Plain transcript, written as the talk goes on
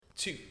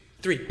2,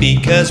 3.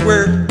 Because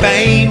we're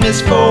famous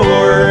for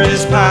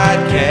this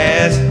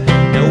podcast.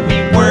 No, we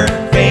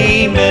weren't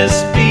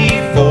famous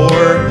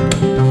before.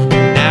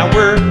 Now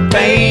we're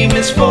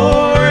famous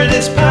for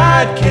this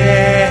podcast.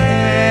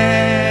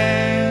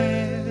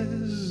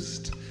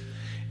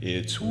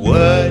 It's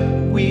what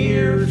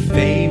we're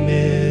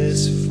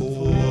famous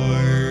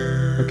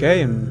for.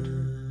 Okay,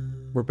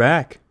 and we're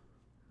back.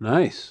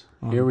 Nice.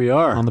 Here we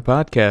are on the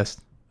podcast.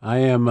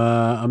 I'm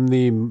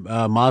the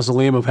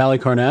mausoleum of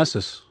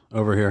Halicarnassus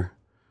over here.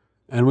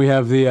 And we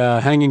have the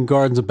Hanging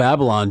Gardens of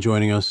Babylon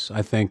joining us,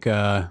 I think,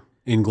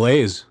 in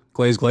Glaze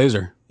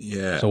Glazer.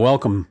 Yeah. So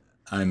welcome.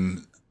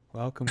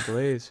 Welcome,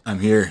 Glaze. I'm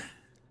here.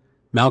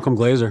 Malcolm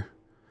Glazer.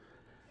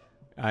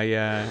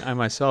 I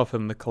myself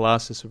am the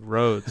Colossus of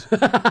Rhodes.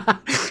 I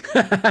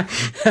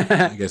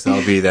guess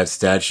I'll be that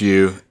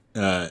statue,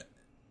 the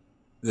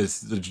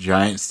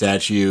giant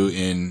statue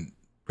in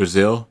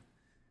Brazil.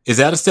 Is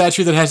that a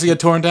statue that has to get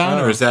torn down,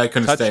 or is that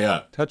going to stay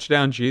up?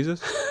 Touchdown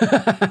Jesus?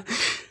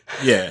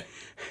 Yeah.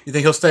 You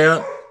think he'll stay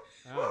up?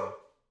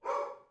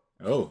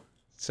 Oh.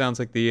 Sounds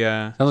like the...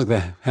 Sounds like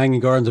the Hanging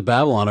Gardens of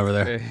Babylon over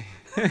there.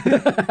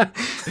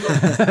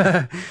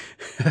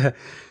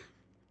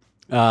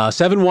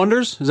 Seven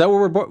Wonders? Is that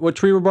what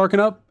tree we're barking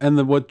up?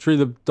 And what tree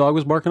the dog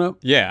was barking up?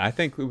 Yeah, I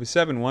think it was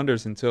Seven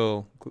Wonders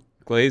until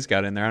Glaze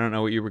got in there. I don't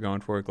know what you were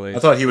going for, Glaze. I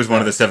thought he was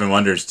one of the Seven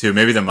Wonders, too.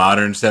 Maybe the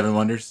modern Seven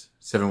Wonders?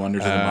 Seven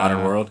Wonders of the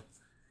modern world?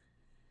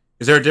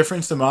 Is there a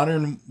difference to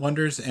modern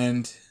wonders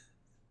and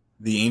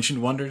the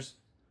ancient wonders?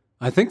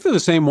 I think they're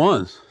the same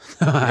ones.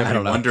 I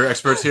don't know. Wonder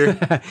experts here?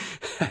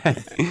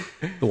 The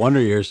Wonder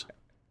Years.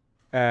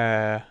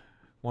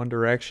 One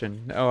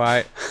Direction. Oh,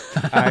 I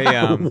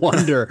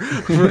Wonder.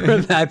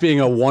 That being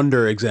a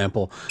wonder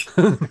example.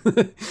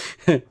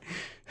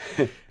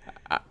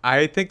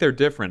 I think they're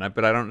different,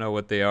 but I don't know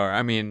what they are.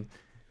 I mean,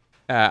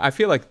 I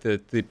feel like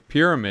the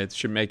pyramids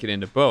should make it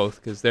into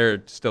both because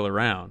they're still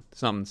around.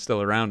 Something's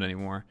still around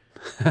anymore.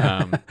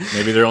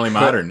 Maybe they're only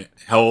modern.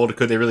 How old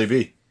could they really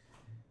be?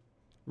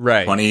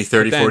 Right. 20,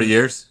 30, 40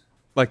 years?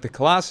 Like the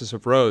Colossus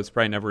of Rhodes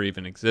probably never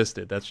even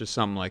existed. That's just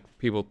something like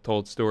people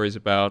told stories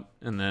about.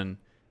 And then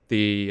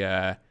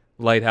the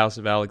Lighthouse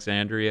of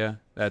Alexandria,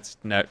 that's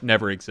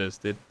never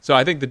existed. So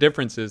I think the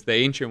difference is the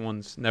ancient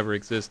ones never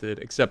existed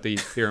except the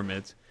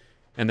pyramids.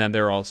 And then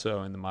they're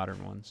also in the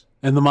modern ones.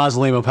 And the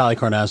Mausoleum of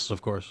Halicarnassus,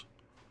 of course.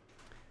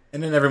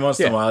 And then every once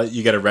in a while,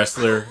 you get a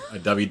wrestler, a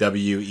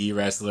WWE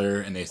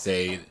wrestler, and they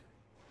say,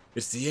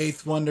 it's the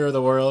eighth wonder of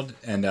the world.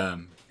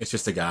 And it's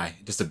just a guy,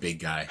 just a big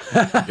guy,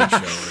 a big show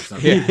or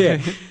something. Yeah.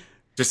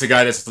 Just a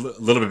guy that's a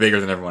little bit bigger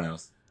than everyone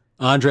else.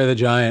 Andre the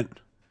Giant,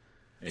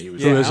 who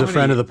is a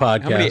friend of the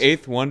podcast. How many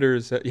eighth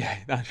wonders?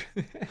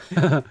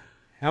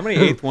 How many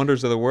eighth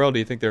wonders of the world do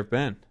you think there have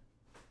been?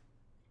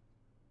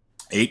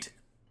 8?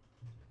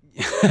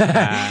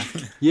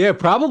 Yeah,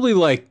 probably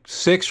like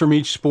 6 from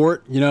each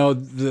sport. You know,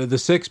 the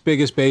 6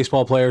 biggest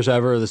baseball players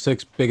ever, the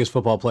 6 biggest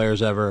football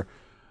players ever.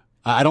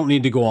 I don't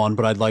need to go on,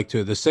 but I'd like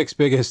to. The 6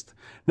 biggest,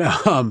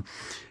 hockey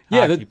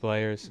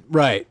players.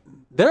 Right.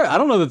 I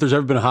don't know that there's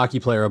ever been a hockey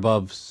player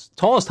above.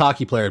 Tallest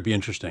hockey player would be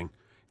interesting.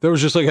 There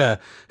was just like a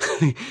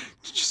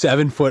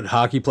 7-foot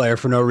hockey player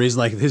for no reason.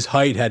 Like his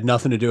height had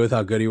nothing to do with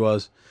how good he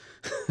was.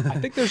 I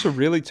think there's a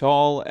really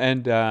tall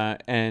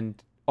and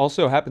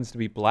also happens to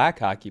be black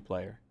hockey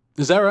player.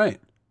 Is that right?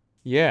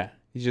 Yeah,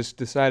 he just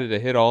decided to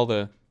hit all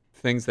the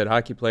things that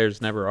hockey players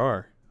never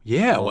are.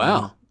 Yeah,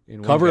 wow.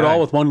 Cover it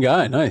all with one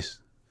guy. Nice.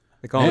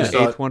 They call him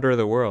the eighth wonder of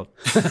the world.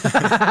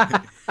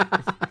 I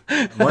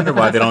wonder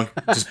why they don't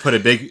just put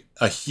a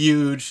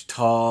huge,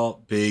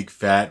 tall, big,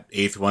 fat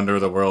eighth wonder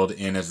of the world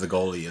in as the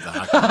goalie of the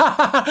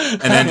hockey.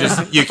 And then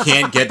you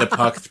can't get the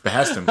puck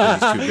past him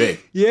because he's too big.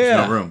 Yeah.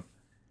 There's no room.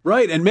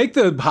 Right, and make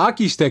the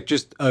hockey stick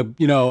just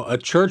a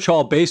church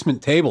hall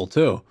basement table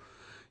too.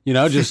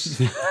 Just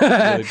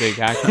really big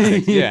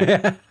hockey stick.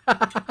 Yeah.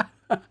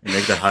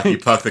 Make the hockey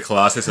puck the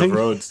Colossus of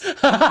Rhodes.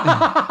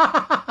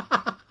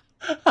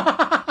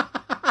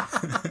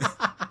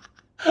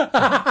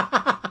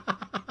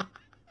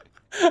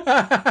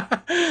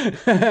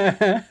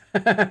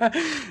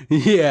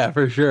 Yeah,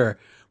 for sure.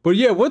 But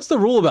yeah, what's the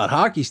rule about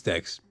hockey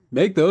sticks?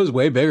 Make those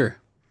way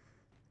bigger.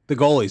 The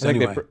goalies,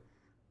 anyway.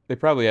 They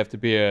probably have to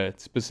be a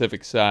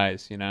specific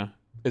size,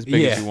 as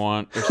big as you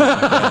want or something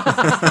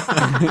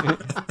like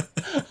that.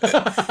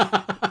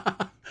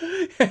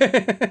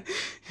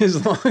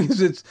 As long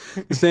as it's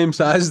the same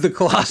size as the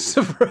Colossus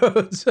of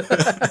Rhodes.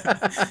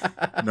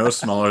 No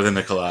smaller than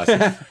the Colossus.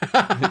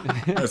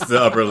 That's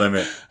the upper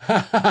limit.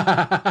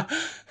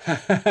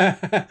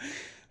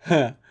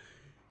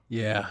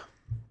 Yeah.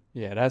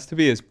 Yeah, it has to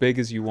be as big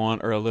as you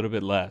want or a little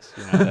bit less.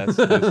 That's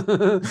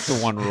the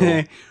one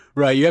rule.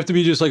 Right, you have to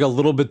be just like a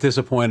little bit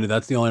disappointed.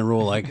 That's the only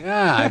rule. Like,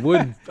 I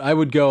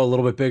would go a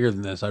little bit bigger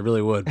than this. I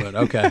really would, but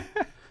okay.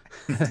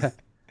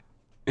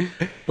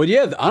 But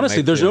yeah,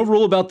 honestly, there's no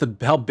rule about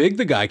how big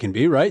the guy can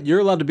be, right? You're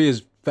allowed to be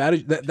as fat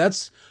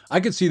as I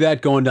could see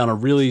that going down a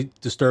really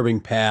disturbing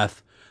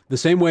path. The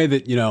same way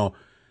that,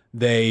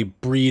 they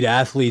breed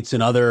athletes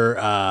in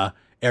other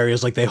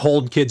areas. Like they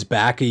hold kids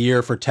back a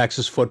year for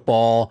Texas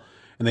football,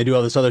 and they do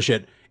all this other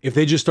shit. If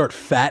they just start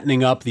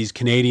fattening up these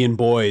Canadian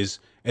boys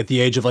at the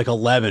age of like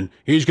 11,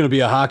 he's going to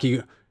be a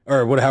hockey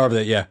or what, however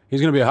that, yeah,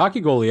 he's going to be a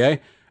hockey goalie, eh?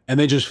 And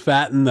they just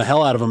fatten the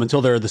hell out of them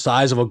until they're the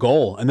size of a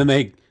goal, and then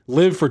they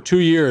live for 2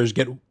 years,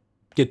 get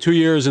 2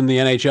 years in the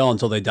NHL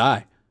until they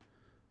die.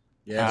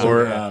 Yeah,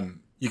 or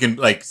you can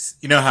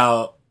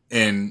how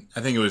in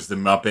I think it was the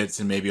Muppets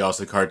and maybe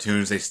also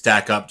cartoons they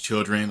stack up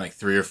children like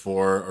 3 or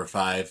 4 or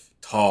 5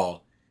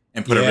 tall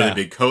and put a really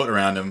big coat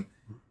around them.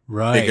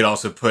 Right. They could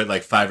also put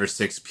like 5 or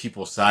 6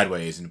 people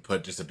sideways and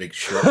put just a big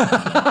shirt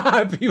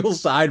on them. People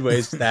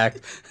sideways stacked.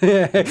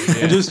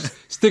 And just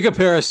stick a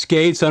pair of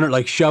skates under,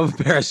 like shove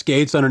a pair of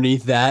skates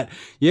underneath that.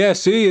 Yeah,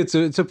 see, it's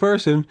a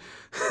person.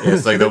 Yeah,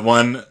 it's like the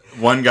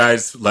one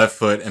guy's left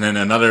foot and then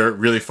another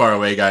really far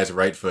away guy's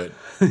right foot.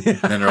 And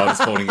then they're all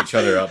just holding each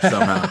other up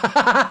somehow.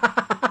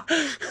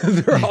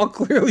 They're all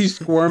clearly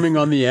squirming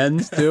on the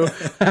ends too.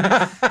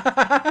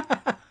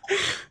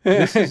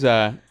 This is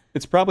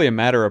it's probably a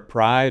matter of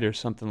pride or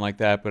something like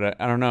that, but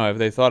I don't know. Have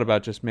they thought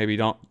about just maybe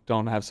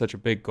don't have such a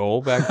big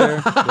goal back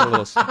there?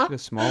 Get a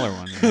smaller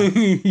one.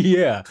 You know?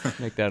 Yeah,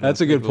 Make that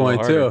that's a good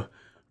point too.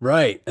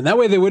 Right, and that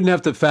way they wouldn't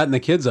have to fatten the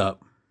kids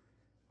up.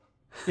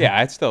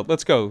 Yeah,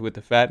 let's go with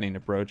the fattening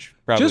approach.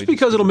 Probably just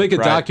because it'll make a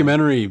pride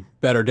documentary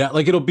better.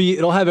 Like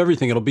it'll have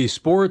everything. It'll be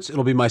sports.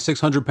 It'll be My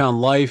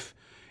 600-Pound Life.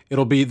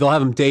 They'll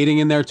have them dating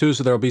in there too.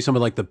 So there'll be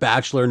something like The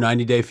Bachelor,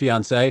 90 Day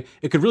Fiance.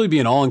 It could really be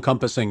an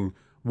all-encompassing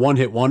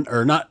one-hit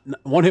wonder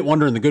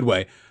in the good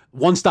way.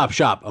 One-stop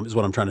shop is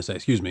what I'm trying to say.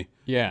 Excuse me.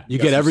 Yeah, you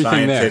get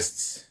everything there.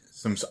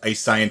 Some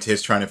ice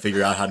scientists trying to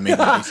figure out how to make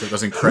the ice so it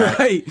doesn't crack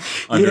right.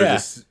 under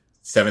this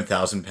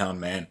 7,000-pound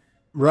man.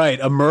 Right,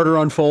 a murder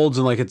unfolds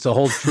and like it's a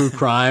whole true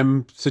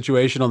crime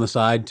situation on the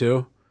side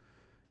too.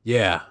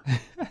 Yeah.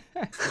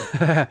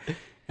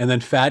 And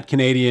then fat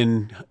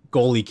Canadian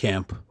goalie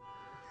camp.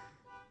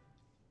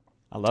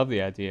 I love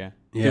the idea.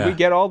 Yeah. Did we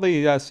get all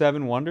the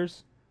 7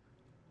 wonders?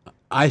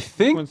 I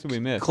think Which ones did we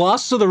miss?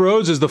 Colossus of the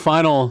Rhodes is the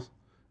final.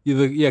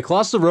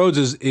 Colossus of the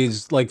Rhodes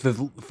is like the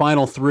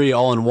final 3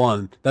 all in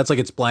one. That's like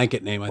its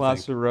blanket name, I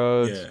Colossus think. of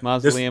Rhodes, Yeah.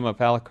 Mausoleum of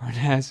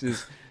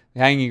Halicarnassus, the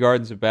Hanging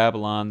Gardens of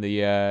Babylon,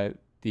 the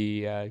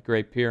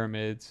Great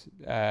Pyramids,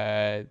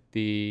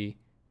 the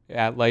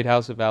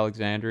Lighthouse of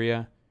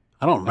Alexandria.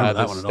 I don't remember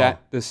that one at all.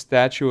 The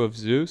Statue of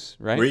Zeus,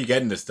 right? Where are you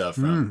getting this stuff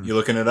from? You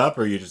looking it up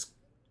or are you just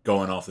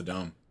going off the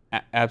dome?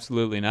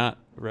 Absolutely not.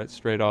 Right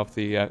straight off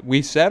the.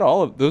 We said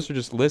all of those are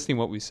just listing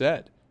what we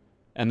said,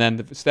 and then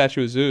the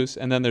Statue of Zeus,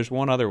 and then there's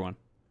one other one.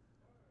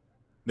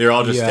 They're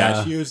all just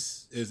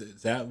statues?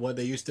 Is that what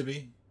they used to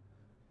be?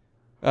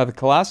 The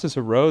Colossus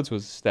of Rhodes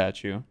was a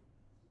statue.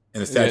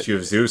 And the statue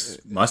of Zeus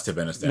must have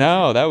been a statue.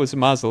 No, that was a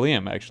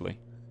mausoleum, actually.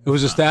 It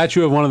was a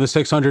statue of one of the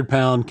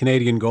 600-pound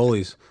Canadian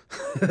goalies.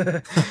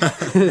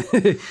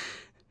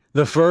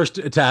 The first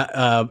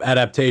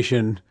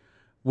adaptation,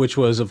 which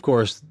was, of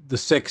course, the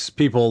 6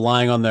 people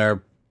lying on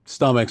their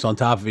stomachs on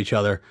top of each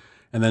other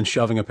and then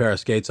shoving a pair of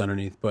skates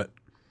underneath. But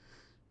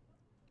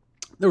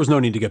there was no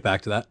need to get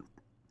back to that.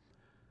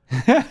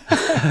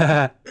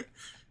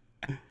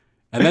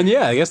 And then,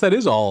 yeah, I guess that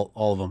is all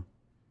of them.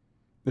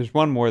 There's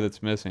one more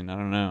that's missing. I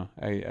don't know.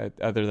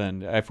 Other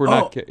than if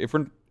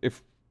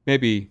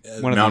maybe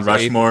one of Mount these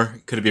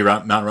Rushmore, could it be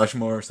Mount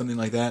Rushmore or something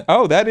like that?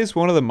 Oh, that is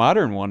one of the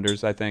modern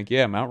wonders, I think.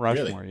 Yeah, Mount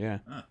Rushmore. Really? Yeah.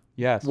 Huh.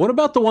 Yes. What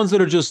about the ones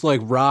that are just like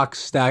rock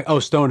stack? Oh,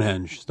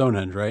 Stonehenge,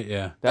 right?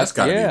 Yeah. That's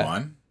got to be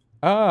one.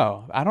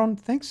 Oh, I don't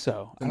think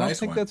so. I don't nice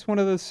think one. that's one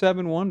of the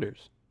 7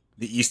 wonders.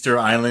 The Easter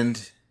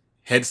Island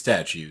head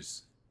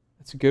statues.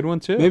 That's a good one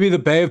too. Maybe the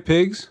Bay of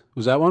Pigs.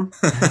 Was that one?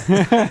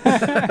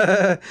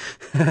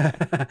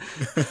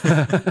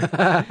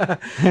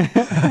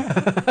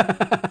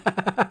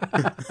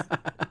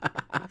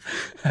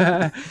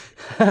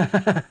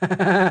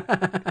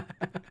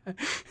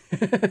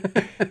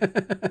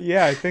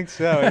 Yeah, I think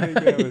so. I think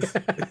that was.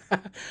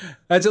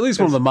 That's at least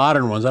one of the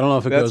modern ones. I don't know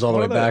if it goes all the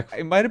way back.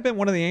 It might have been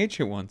one of the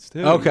ancient ones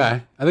too.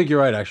 Okay, I think you're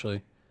right.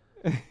 Actually,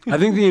 I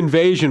think the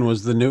Invasion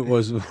was one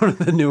of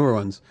the newer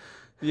ones.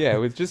 Yeah,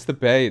 with just the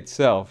bay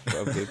itself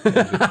of the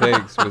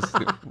pigs was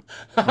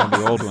one of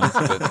the old ones.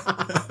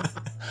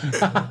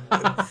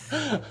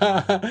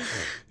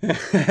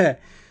 But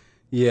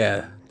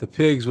Yeah, the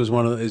pigs was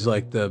is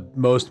like the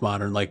most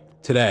modern,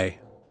 like today.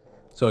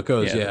 So it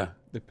goes, yeah.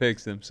 The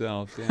pigs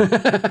themselves. Yeah.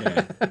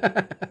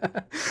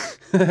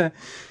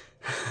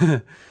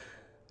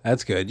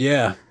 That's good.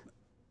 Yeah.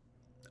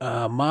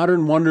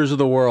 Modern wonders of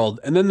the world.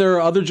 And then there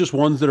are other just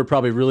ones that are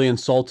probably really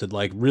insulted,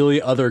 like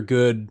really other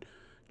good,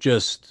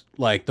 just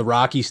like the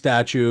Rocky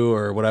statue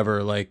or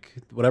whatever, like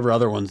whatever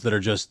other ones that are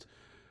just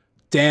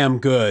damn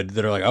good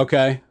that are like,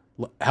 okay,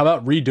 how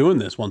about redoing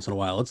this once in a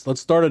while? Let's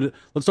start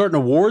an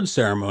awards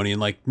ceremony and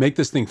like make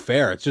this thing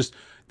fair. It's just,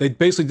 they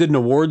basically did an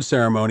awards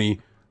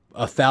ceremony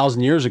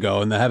 1,000 years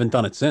ago and they haven't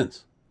done it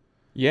since.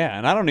 Yeah,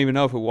 and I don't even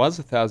know if it was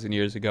 1,000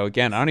 years ago.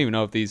 Again, I don't even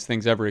know if these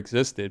things ever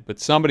existed, but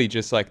somebody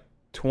just like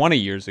 20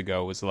 years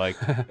ago was like,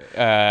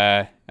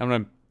 I'm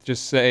going to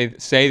just say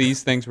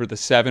these things were the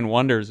 7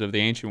 wonders of the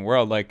ancient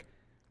world. Like,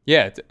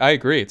 Yeah, I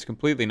agree. It's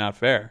completely not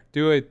fair.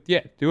 Do a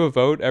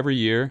vote every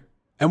year.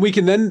 And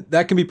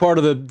that can be part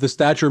of the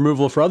statue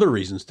removal for other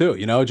reasons too.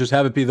 Just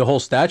have it be the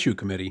whole statue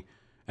committee,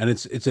 and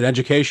it's an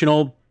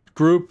educational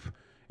group.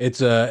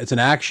 It's an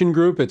action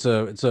group. It's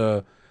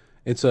a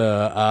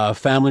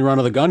family run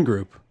of the gun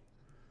group.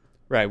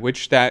 Right.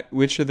 Which are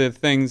the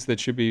things that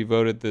should be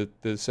voted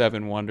the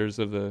 7 wonders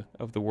of the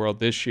world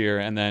this year,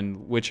 and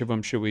then which of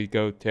them should we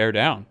go tear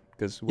down?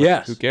 Because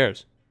who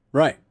cares?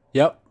 Right.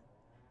 Yep.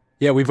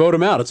 Yeah, we vote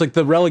them out. It's like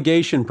the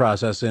relegation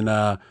process in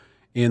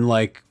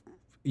like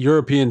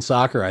European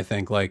soccer, I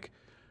think. Like,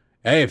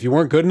 hey, if you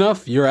weren't good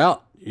enough, you're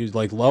out. You're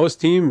like lowest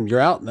team,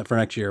 you're out for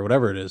next year,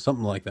 whatever it is,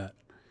 something like that.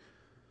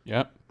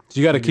 Yep. So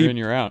you got to keep.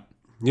 You're out.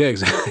 Yeah,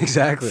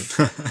 exactly.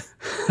 So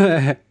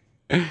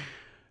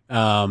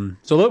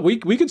look,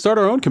 we could start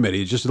our own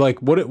committee. Just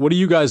like what do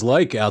you guys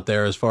like out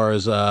there as far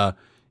as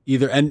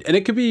either and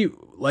it could be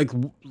like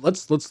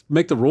let's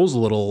make the rules a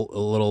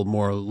little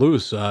more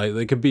loose.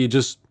 It could be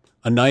just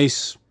a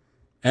nice,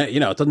 it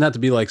doesn't have to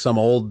be like some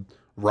old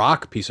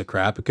rock piece of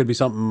crap. It could be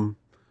something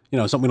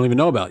something we don't even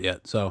know about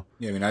yet. So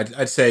yeah, I mean,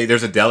 I'd say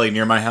there's a deli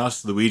near my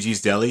house,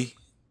 Luigi's Deli.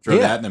 Throw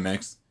that in the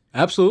mix.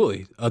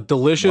 Absolutely, a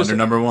delicious Wonder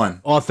number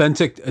 1,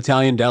 authentic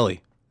Italian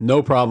deli.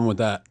 No problem with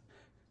that.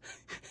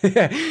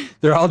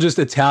 They're all just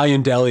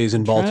Italian delis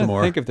in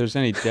Baltimore. I think if there's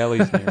any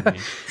delis near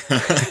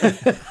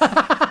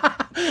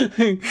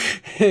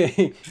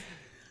me.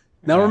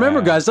 Now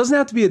remember, guys, it doesn't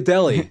have to be a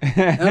deli.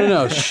 I don't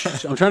know.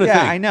 Shh, I'm trying to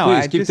think. Yeah, I know.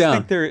 Please, I keep just down.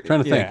 think there.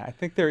 Trying to think. I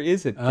think there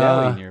is a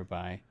deli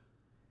nearby.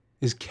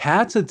 Is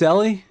Katz a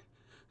deli?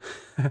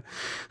 Yeah,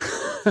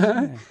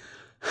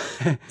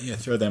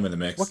 throw them in the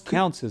mix. What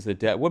counts as a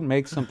deli? What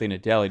makes something a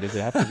deli? Does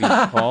it have to be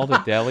called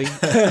a deli?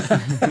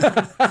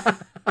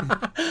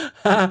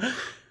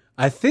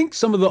 I think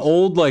some of the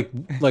old like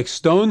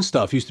stone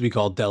stuff used to be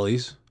called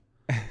delis.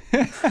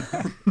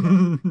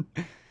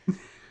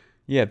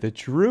 Yeah, the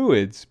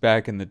Druids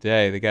back in the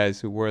day, the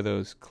guys who wore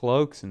those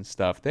cloaks and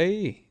stuff,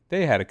 they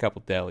had a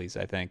couple delis,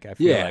 I think. I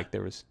feel like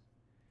there was.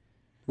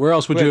 Where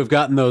else would you have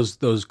gotten those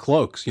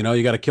cloaks? You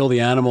got to kill the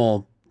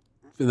animal,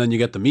 and then you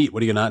get the meat.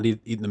 What are you not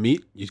eating the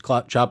meat? You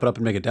chop it up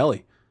and make a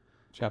deli.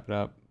 Chop it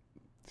up,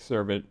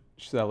 serve it,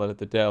 sell it at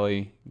the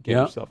deli, get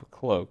yourself a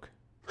cloak.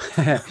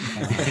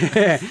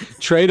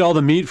 Trade all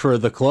the meat for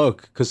the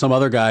cloak because some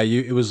other guy.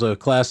 It was a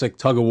classic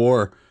tug of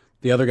war.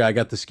 The other guy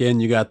got the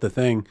skin, you got the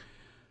thing.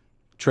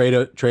 Trade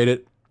it. Trader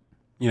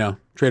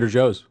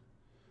Joe's.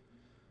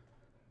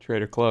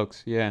 Trader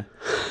Cloaks, yeah.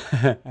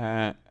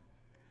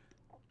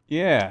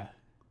 Yeah.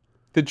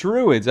 The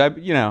Druids,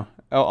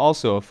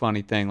 also a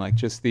funny thing, like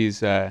just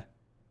these, that's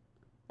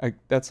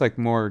like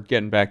more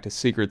getting back to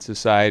secret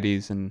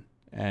societies and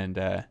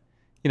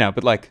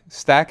but like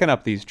stacking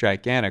up these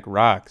gigantic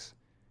rocks.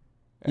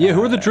 Yeah,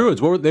 who are the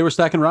Druids? They were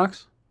stacking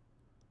rocks?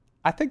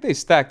 I think they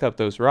stacked up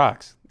those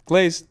rocks.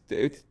 Glaze,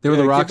 they were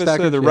the rock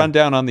stackers? The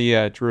rundown on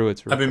the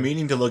Druids. I've been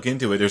meaning to look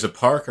into it. There's a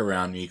park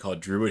around me called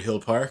Druid Hill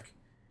Park.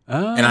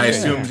 Oh, and I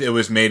assumed it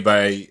was made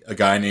by a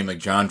guy named like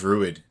John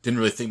Druid. Didn't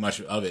really think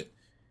much of it.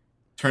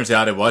 Turns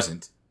out it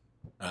wasn't.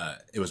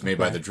 It was made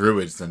by the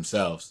Druids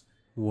themselves.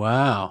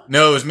 Wow.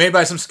 No, it was made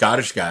by some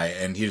Scottish guy,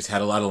 and he just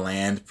had a lot of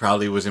land.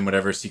 Probably was in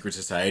whatever secret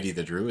society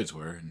the Druids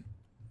were. And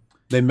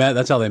they met.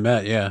 That's how they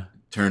met. Yeah.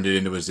 Turned it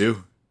into a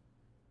zoo.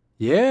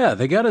 Yeah,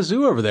 they got a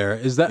zoo over there.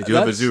 Is that? They do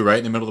have a zoo right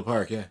in the middle of the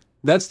park. Yeah.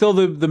 That's still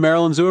the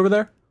Maryland Zoo over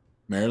there.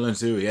 Maryland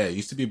Zoo. Yeah, it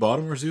used to be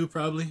Baltimore Zoo,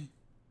 probably.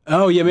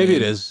 Oh yeah, maybe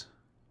it is.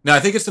 No, I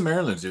think it's the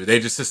Maryland Zoo. They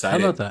just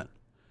decided. How about that?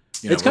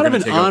 It's kind of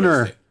an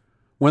honor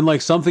when like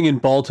something in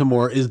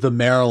Baltimore is the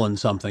Maryland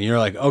something. You're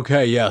like,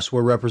 okay, yes,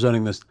 we're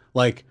representing this.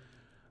 Like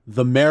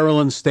the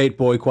Maryland State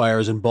Boy Choir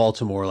is in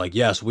Baltimore. Like,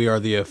 yes, we are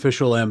the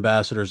official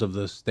ambassadors of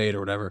the state or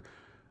whatever.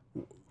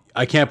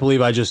 I can't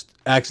believe I just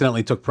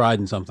accidentally took pride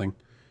in something.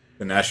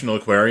 The National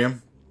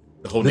Aquarium,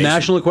 the whole the nation.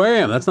 National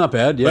Aquarium. That's not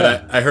bad.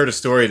 Yeah, but I heard a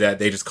story that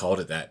they just called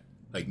it that.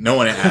 Like no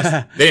one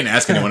asked. They didn't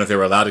ask anyone if they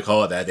were allowed to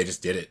call it that. They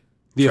just did it.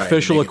 The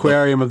official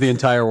aquarium of the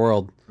entire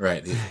world.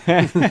 Right.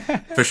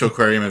 The official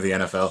aquarium of the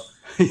NFL.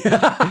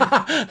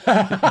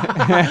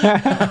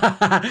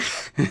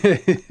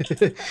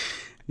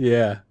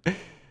 Yeah.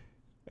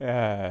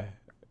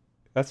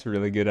 That's a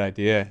really good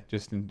idea.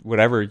 Just in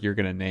whatever you're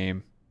going to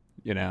name,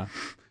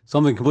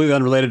 Something completely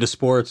unrelated to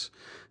sports.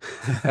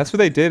 That's what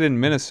they did in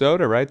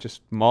Minnesota, right?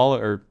 Just Mall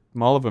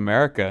of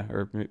America,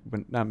 or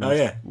not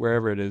Minnesota,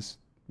 wherever it is,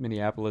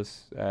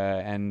 Minneapolis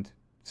and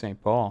St.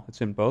 Paul.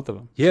 It's in both of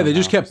them. Yeah, they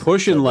just kept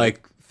pushing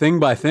like thing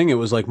by thing. It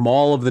was like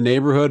Mall of the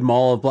Neighborhood,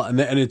 Mall of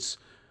and it's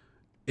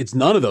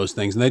none of those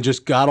things. And they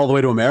just got all the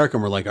way to America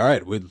and we're like, all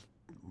right, we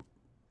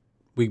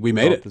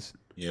made it.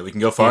 Yeah, we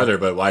can go farther,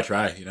 but why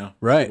try?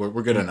 Right?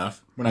 We're good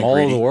enough. We're not Mall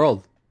greedy. of the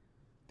world.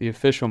 The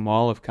official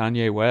mall of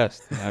Kanye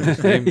West.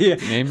 Just name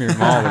your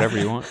mall whatever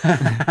you want.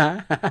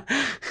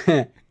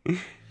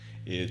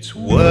 It's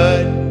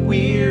what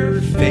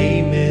we're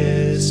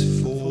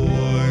famous for.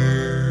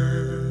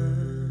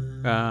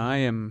 I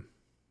am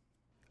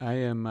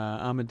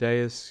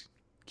Amadeus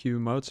Q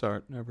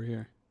Mozart over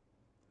here.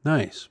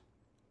 Nice.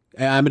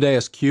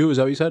 Amadeus Q, is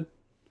that what you said?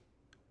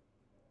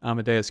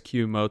 Amadeus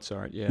Q.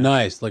 Mozart. Yeah,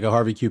 Nice, like a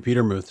Harvey Q.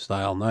 Petermuth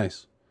style.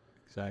 Nice,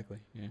 exactly.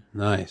 Yeah.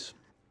 nice.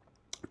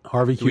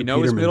 Harvey Do Q. we know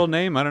his Peterman. middle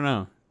name? I don't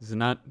know. Does it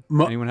not?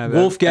 Anyone have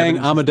Wolfgang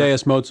evidence?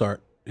 Amadeus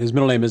Mozart. His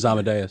middle name is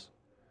Amadeus.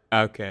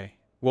 Okay,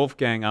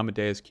 Wolfgang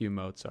Amadeus Q.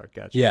 Mozart.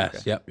 Gotcha.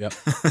 Yes. Okay.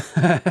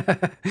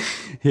 Yep.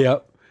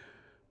 Yep.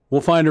 We'll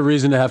find a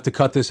reason to have to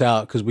cut this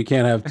out because we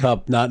can't have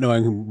Tup not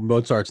knowing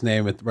Mozart's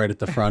name right at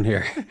the front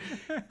here.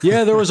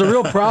 Yeah, there was a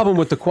real problem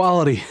with the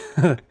quality.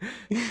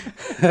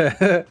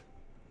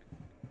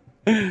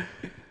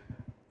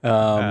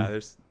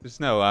 There's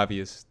no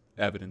obvious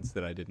evidence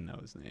that I didn't know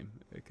his name.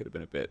 It could have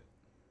been a bit.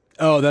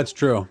 Oh, that's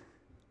true.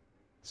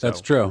 So,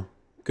 That's true.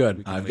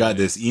 Good. I've got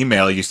this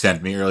email you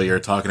sent me earlier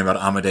talking about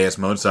Amadeus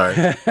Mozart,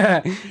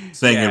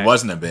 saying Yeah. it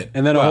wasn't a bit.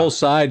 And then a whole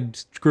side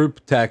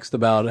group text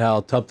about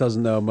how Tup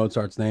doesn't know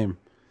Mozart's name.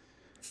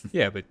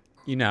 Yeah, but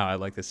you know how I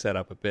like to set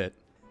up a bit.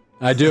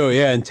 I do,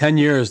 yeah. In 10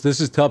 years, this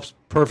is Tup's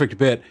perfect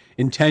bit.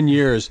 In 10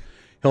 years,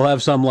 he'll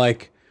have some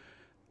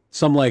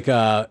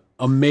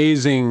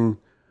amazing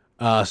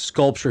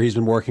sculpture he's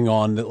been working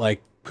on that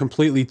like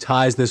completely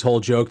ties this whole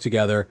joke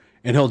together,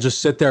 and he'll just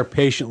sit there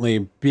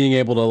patiently, being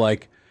able to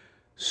like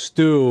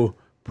stew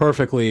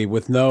perfectly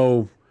with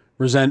no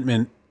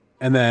resentment,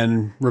 and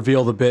then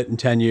reveal the bit in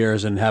 10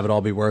 years and have it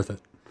all be worth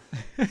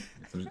it.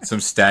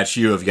 Some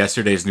statue of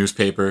yesterday's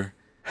newspaper,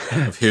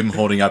 of him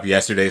holding up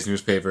yesterday's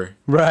newspaper.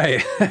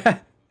 Right.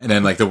 And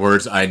then like the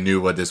words, I knew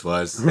what this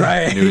was.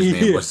 Right. I knew his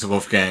name was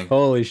Wolfgang,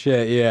 Holy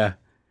shit, yeah.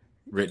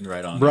 written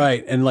right on it.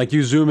 Right, and like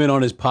you zoom in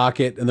on his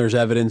pocket, and there's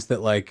evidence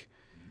that like,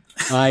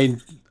 I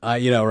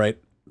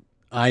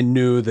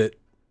knew that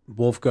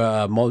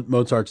Wolfgang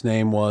Mozart's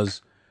name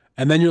was,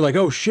 and then you're like,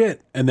 oh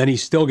shit, and then he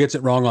still gets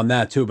it wrong on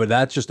that too, but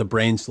that's just a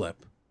brain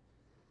slip.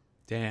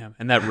 Damn,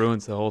 and that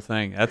ruins the whole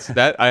thing.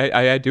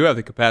 I do have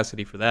the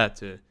capacity for that,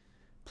 to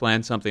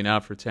plan something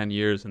out for 10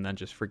 years and then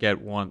just forget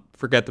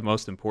the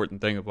most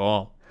important thing of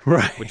all,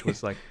 Right. which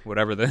was like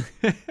whatever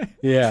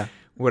Yeah.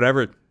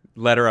 whatever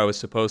letter I was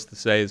supposed to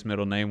say his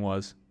middle name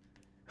was.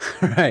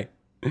 Right.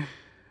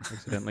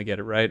 Accidentally get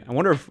it right. I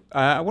wonder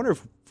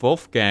if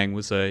Wolfgang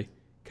was a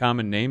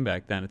common name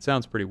back then. It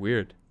sounds pretty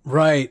weird.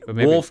 Right. But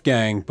maybe-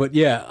 Wolfgang, but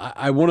yeah,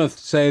 I want to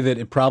say that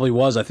it probably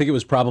was. I think it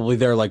was probably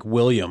there like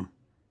William.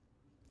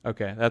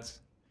 Okay,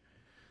 that's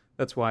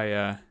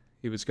why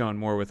he was going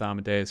more with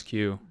Amadeus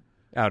Q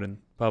out in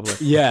public.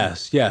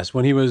 Yes,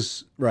 when he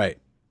was right.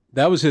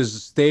 That was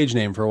his stage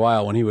name for a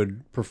while when he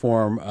would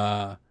perform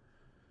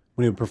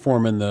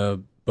in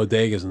the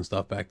bodegas and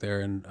stuff back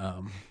there, and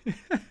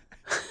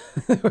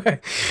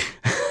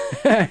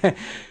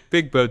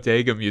Big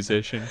bodega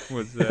musician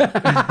was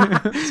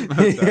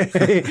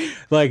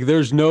like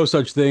there's no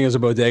such thing as a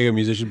bodega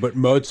musician, but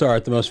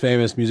Mozart, the most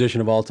famous musician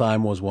of all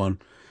time, was one.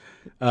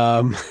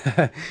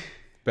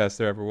 best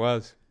there ever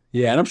was.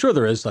 Yeah, and I'm sure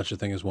there is such a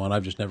thing as one.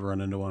 I've just never run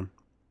into one.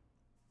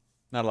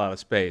 Not a lot of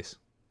space.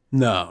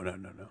 No.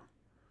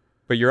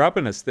 But you're up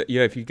in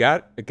if you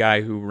got a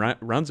guy who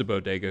runs a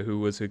bodega who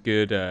was a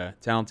good,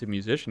 talented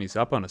musician, he's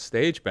up on a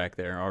stage back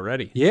there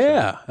already.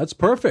 Yeah, that's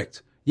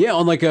perfect. Yeah,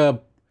 on like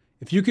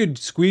if you could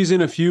squeeze in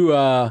a few,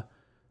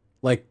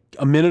 like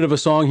a minute of a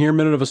song here, a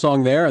minute of a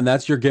song there, and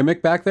that's your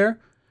gimmick back there.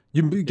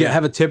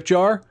 Have a tip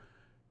jar.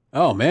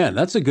 Oh man,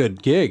 that's a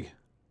good gig.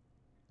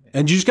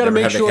 And you just got to Never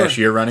make have sure. the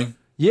cashier running.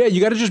 Yeah, you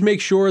got to just make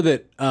sure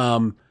that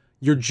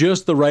you're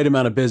just the right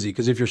amount of busy.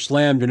 Because if you're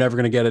slammed, you're never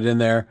going to get it in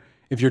there.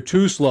 If you're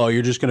too slow,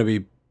 you're just going to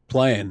be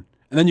playing.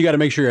 And then you got to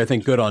make sure you're, I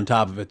think, good on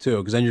top of it too.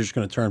 Because then you're just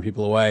going to turn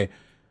people away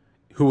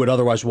who would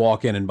otherwise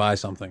walk in and buy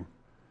something.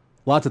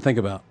 A lot to think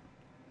about.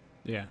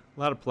 Yeah, a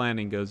lot of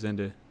planning goes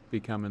into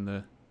becoming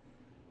the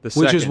Which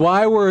is second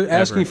why we're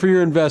asking ever. for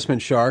your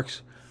investment,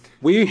 Sharks.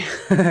 We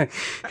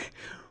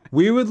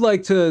would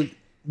like to.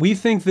 We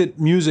think that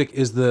music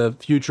is the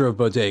future of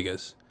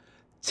bodegas.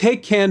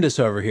 Take Candace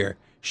over here.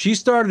 She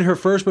started her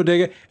first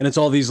bodega, and it's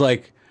all these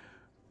like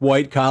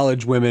white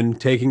college women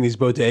taking these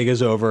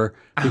bodegas over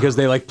because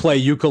they like play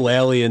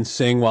ukulele and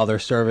sing while they're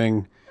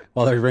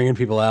bringing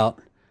people out.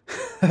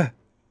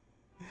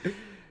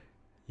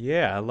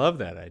 Yeah, I love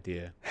that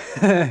idea.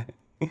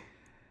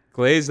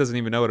 Glaze doesn't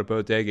even know what a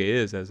bodega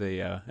is as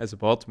a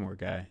Baltimore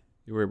guy.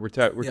 We're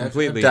Yeah,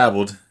 completely I've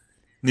dabbled.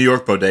 New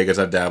York bodegas,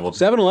 I've dabbled.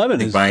 7-Eleven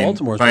is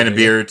Baltimore's buying a bodega.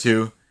 beer or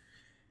two.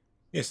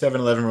 Yeah,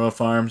 7-Eleven, Royal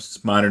Farms,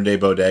 modern day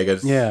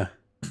bodegas. Yeah.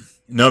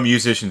 No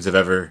musicians have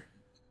ever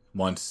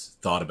once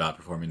thought about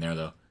performing there,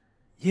 though.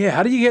 Yeah,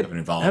 how do you Haven't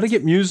involved.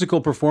 get musical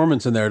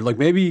performance in there? Like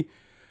maybe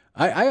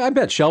I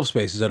bet shelf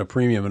space is at a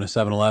premium in a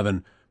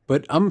 7-Eleven,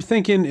 but I'm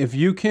thinking if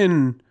you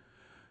can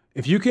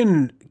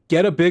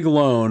get a big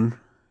loan,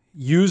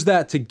 use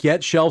that to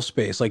get shelf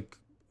space, like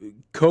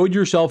code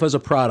yourself as a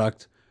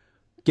product,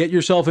 get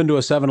yourself into a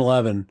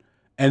 7-Eleven,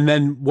 and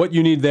then what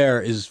you need there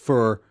is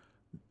for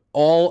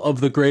all of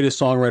the greatest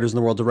songwriters in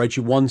the world to write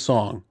you one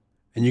song,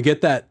 and you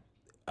get that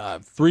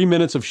 3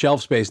 minutes of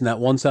shelf space in that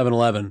one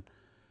 7-Eleven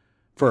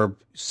for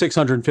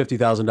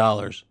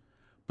 $650,000.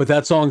 But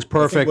that song's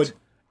perfect,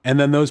 and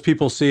then those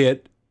people see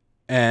it,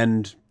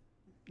 and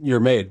you're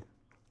made.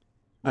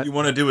 What you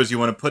want to do is you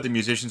want to put the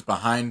musicians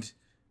behind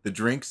the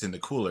drinks in the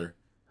cooler.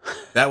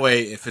 That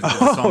way, if the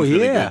song's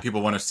really good,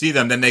 people want to see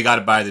them. Then they got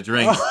to buy the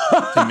drinks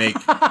to make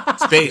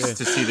space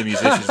to see the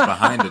musicians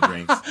behind the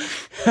drinks.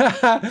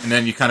 And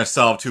then you kind of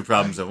solve two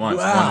problems at once.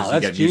 Wow, One is you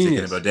that's get music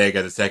genius. in a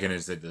bodega. The second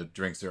is that the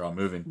drinks are all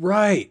moving.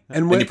 Right.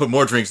 And Then when you put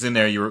more drinks in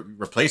there, you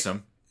replace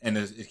them, and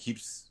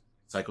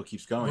cycle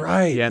keeps going.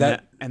 right. Yeah,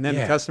 and then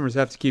yeah. the customers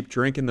have to keep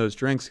drinking those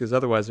drinks because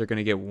otherwise they're going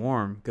to get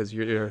warm because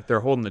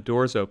they're holding the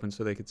doors open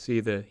so they could see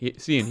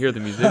and hear the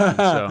musicians.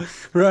 So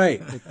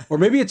Right. Or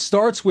maybe it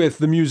starts with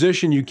the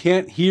musician, you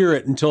can't hear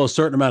it until a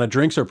certain amount of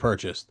drinks are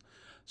purchased.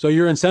 So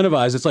you're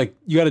incentivized. It's like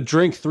you got to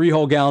drink 3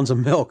 whole gallons of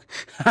milk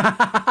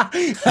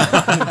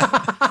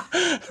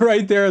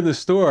right there in the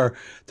store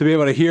to be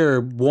able to hear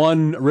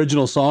one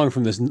original song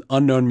from this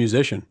unknown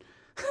musician.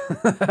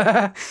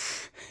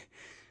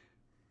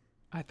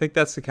 I think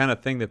that's the kind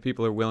of thing that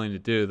people are willing to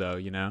do, though.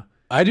 You know,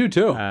 I do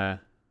too. Do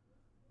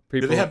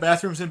people they have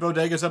bathrooms in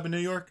bodegas up in New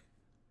York?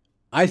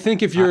 I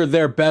think if you're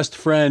their best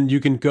friend, you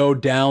can go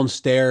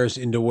downstairs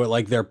into what,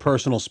 like their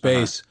personal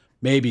space.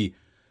 Maybe,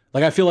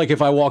 like I feel like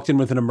if I walked in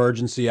with an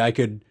emergency, I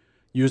could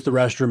use the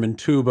restroom in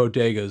 2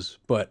 bodegas.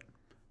 But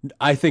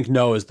I think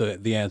no is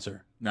the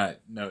answer.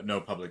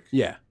 No public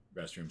Yeah,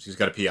 restrooms. He's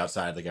got to pee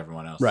outside like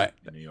everyone else Right.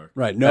 in New York.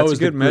 right. No that's is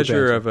a good the group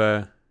measure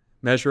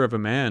answer. of a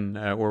man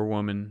or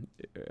woman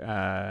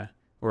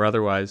or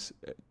otherwise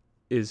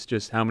is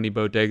just how many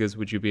bodegas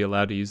would you be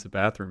allowed to use the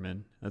bathroom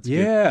in? That's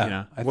good, Yeah, you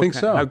know. I think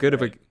so. How good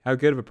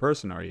of a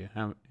person are you?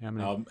 How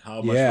many?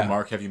 How much Yeah.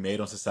 remark have you made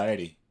on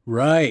society?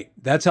 Right.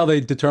 That's how they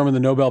determine the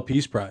Nobel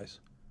Peace Prize.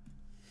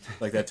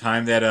 Like that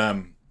time that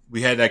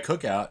we had that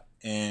cookout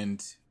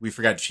and we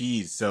forgot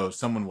cheese, so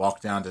someone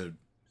walked down to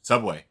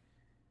Subway,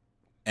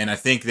 and I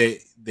think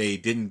they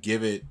didn't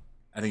give it.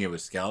 I think it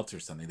was Scouts or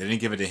something. They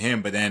didn't give it to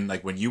him, but then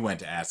like when you went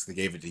to ask, they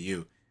gave it to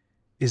you.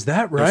 Is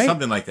that There was right?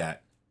 something like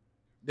that.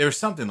 There was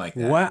something like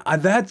that. Wow.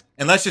 That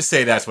And let's just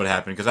say that's what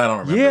happened because I don't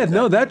remember. Yeah, exactly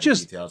no, that what the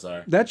just- details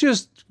are. that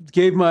just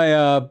gave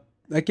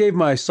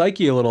my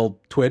psyche a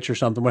little twitch or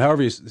something.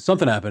 However,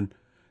 something happened.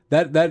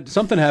 That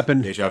something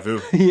happened. Deja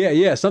vu.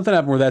 Yeah. Something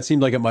happened where that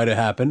seemed like it might have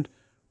happened.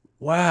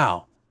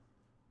 Wow.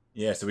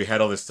 Yeah, so we had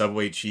all this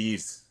Subway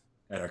cheese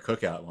at our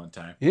cookout one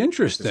time. It's a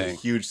Interesting.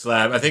 huge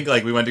slab. I think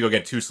like we went to go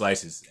get 2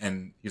 slices,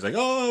 and he's like,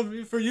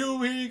 "Oh, for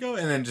you, here you go."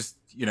 And then just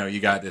you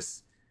got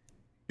this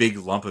big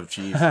lump of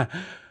cheese.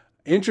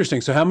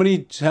 Interesting. So how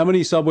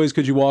many Subways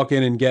could you walk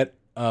in and get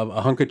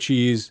a hunk of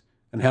cheese,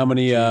 and how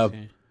many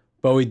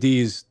Bowie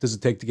D's does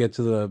it take to get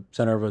to the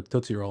center of a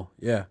Tootsie Roll?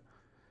 Yeah.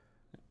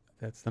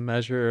 That's the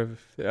measure of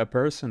a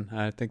person.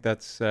 I think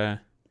that's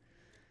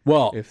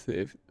Well, if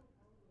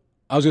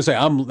I was gonna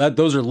say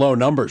those are low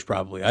numbers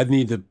probably. I'd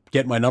need to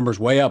get my numbers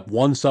way up.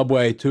 1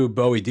 Subway, 2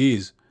 Bowie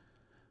D's.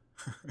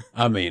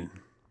 I mean,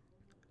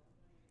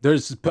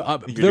 there's You're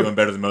doing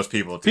better than most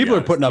people. to be people are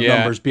honest. putting up Yeah.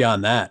 numbers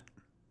beyond that.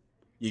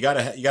 You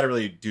gotta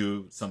really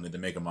do something to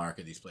make a mark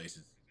at these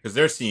places because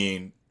they're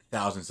seeing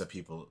thousands of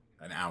people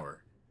an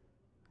hour.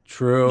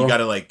 True.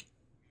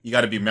 You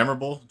gotta be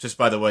memorable just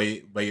by the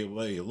way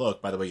you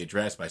look, by the way you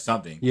dress, by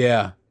something,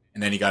 Yeah.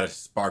 and then you gotta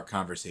spark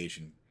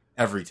conversation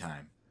every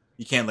time.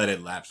 You can't let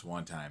it lapse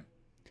one time.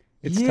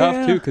 it's Yeah.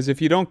 tough too because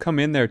if you don't come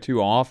in there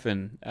too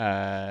often,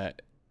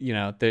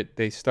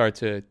 they start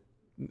to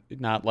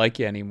not like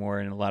you anymore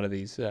in a lot of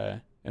these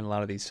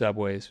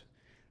subways.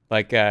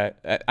 Like I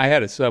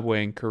had a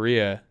Subway in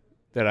Korea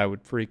that I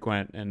would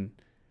frequent, and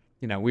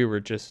we were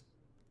just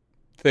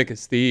thick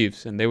as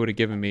thieves, and they would have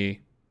given me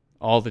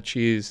all the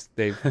cheese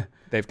they've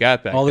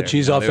got back All the there.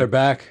 cheese off their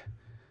back.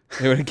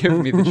 They would have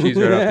given me the cheese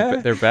right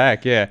off their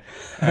back. Yeah,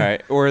 all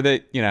right. Or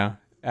they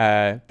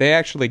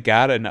actually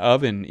got an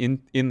oven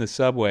in the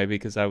Subway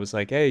because I was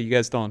like, hey, you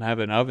guys don't have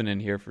an oven in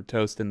here for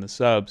toasting the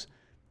subs.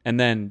 And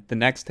then the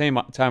next time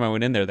I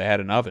went in there, they had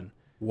an oven.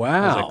 I was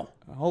Wow.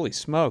 like, holy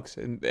smokes!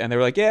 And they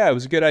were like, yeah, it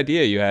was a good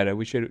idea you had it.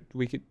 We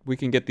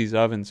can get these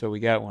ovens, so we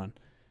got one.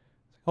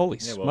 Holy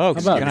Yeah, well,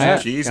 smokes! how about Can that?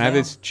 I Cheese have now?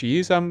 this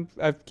cheese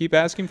I keep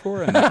asking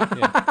for? And,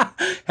 yeah.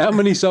 How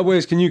many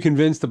Subways can you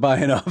convince to buy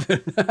an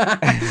oven?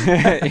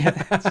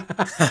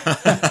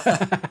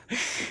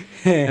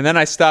 And then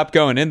I stopped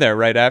going in there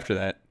right after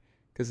that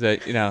because there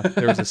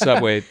was a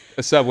Subway.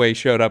 A Subway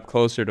showed up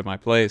closer to my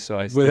place, so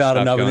I just Without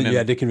an stopped oven going that in. you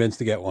had to convince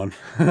to get one.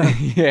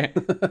 Yeah.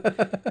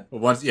 But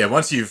once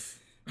you've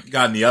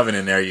gotten the oven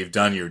in there, you've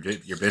done your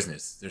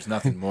business. There's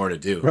nothing more to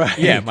do. Right.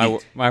 Yeah,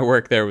 my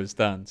work there was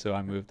done, so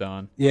I moved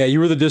on. Yeah, you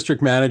were the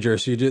district manager,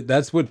 so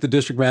that's what the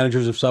district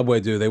managers of Subway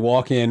do. They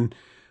walk in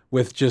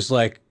with just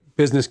like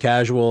business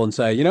casual and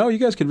say, you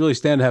guys could really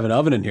stand to have an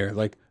oven in here.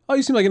 Like, oh,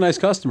 you seem like a nice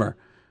customer,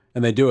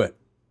 and they do it.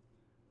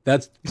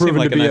 That's You seem proven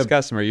like to a be nice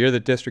customer. You're the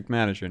district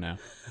manager now.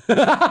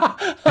 the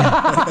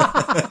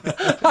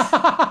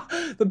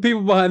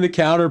people behind the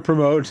counter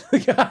promote the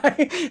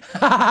guy.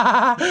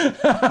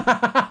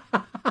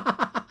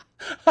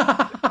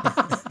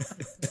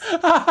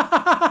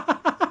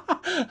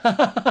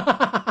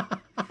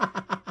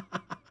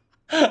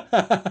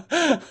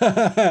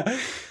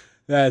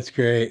 That's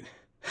great.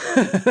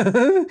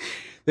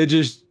 They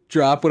just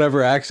drop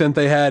whatever accent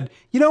they had.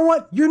 You know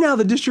what? You're now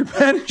the district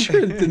manager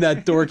in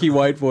that dorky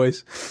white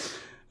voice.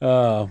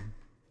 Oh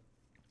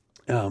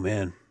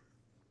man.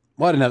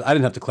 Well, I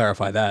didn't have to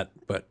clarify that,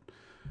 but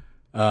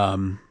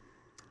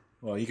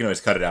Well, you can always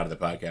cut it out of the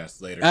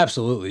podcast later.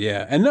 absolutely,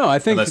 yeah. And no, I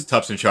think Unless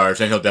Tup's in charge,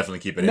 then he'll definitely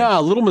keep it in. no,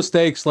 little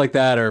mistakes like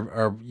that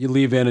are you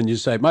leave in and you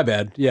say, my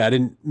bad. Yeah, I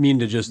didn't mean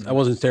to just, I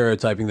wasn't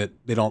stereotyping that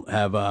they don't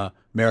have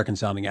American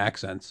sounding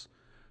accents.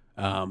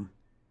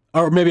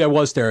 Or maybe I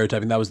was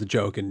stereotyping, that was the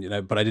joke,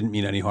 and but I didn't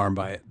mean any harm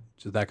by it.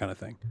 So that kind of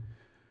thing.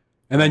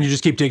 And then you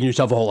just keep digging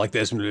yourself a hole like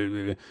this.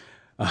 And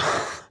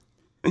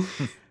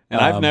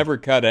I've never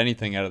cut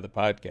anything out of the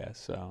podcast,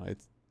 so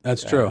it's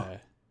That's true.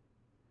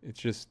 It's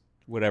just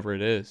whatever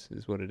it is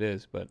what it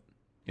is. But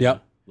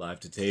Yep. Live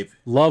to tape.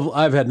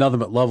 I've had nothing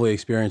but lovely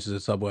experiences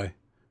at Subway.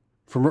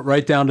 From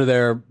right down to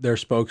their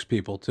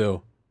spokespeople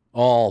too.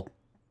 All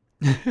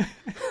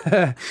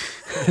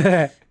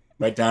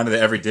Right down to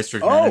every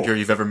district manager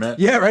you've ever met.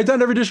 yeah, right down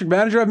to every district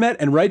manager I've met,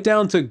 and right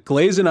down to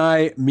Glaze and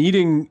I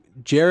meeting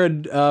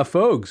Jared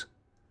Fogues.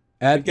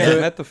 you guys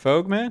met the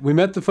Fogue man? We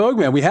met the Fogue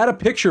man. We had a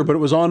picture, but it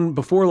was on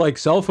before like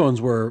cell phones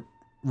were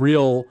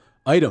real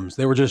items.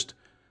 They were just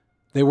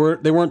they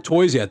weren't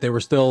toys yet. They were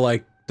still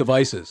like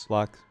devices.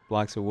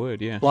 Blocks of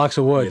wood, yeah. Blocks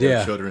of wood, Made out of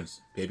yeah. Children's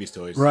babies'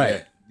 toys.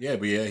 Right. Yeah,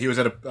 he was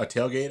at a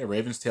tailgate, a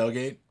Ravens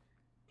tailgate,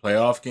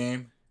 playoff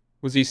game.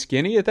 Was he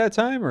skinny at that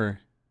time, or?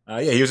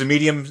 Yeah, he was a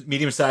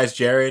medium-sized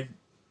Jared.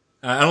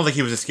 I don't think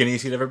he was the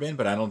skinniest he'd ever been,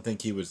 but I don't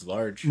think he was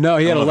large. No,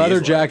 he I had a don't know if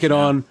leather is large jacket now.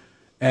 on,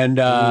 and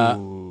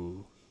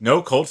Ooh.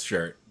 No Colts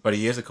shirt, but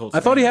he is a Colts I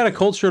thought he fan. had a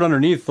Colts shirt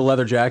underneath the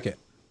leather jacket.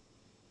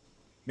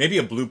 Maybe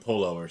a blue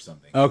polo or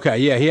something. Okay,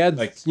 yeah, he had,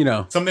 Like, you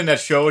know, something that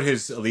showed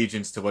his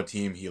allegiance to what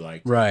team he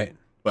liked, right,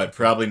 but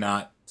probably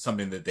not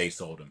something that they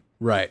sold him.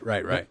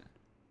 right.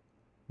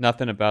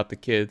 Nothing about the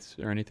kids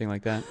or anything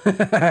like that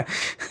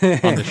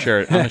on the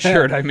shirt. On the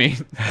shirt, I mean.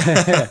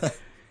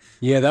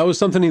 Yeah, that was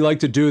something he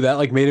liked to do. That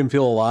like made him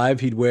feel alive.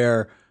 He'd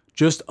wear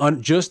just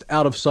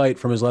out of sight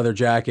from his leather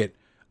jacket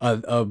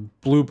a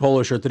blue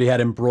polo shirt that he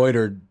had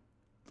embroidered.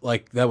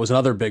 Like that was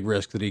another big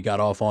risk that he got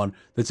off on.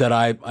 That said,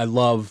 "I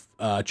love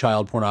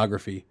child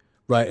pornography."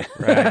 Right.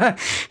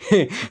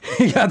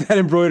 He got that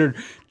embroidered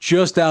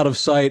just out of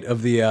sight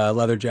of the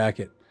leather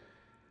jacket.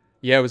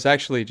 Yeah, it was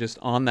actually just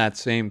on that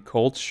same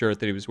Colts shirt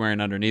that he was wearing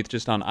underneath,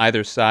 just on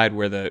either side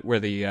where the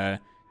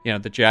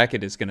the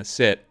jacket is going to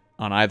sit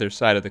on either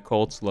side of the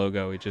Colts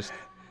logo. He just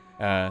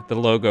the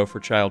logo for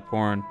child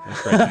porn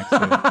is right next to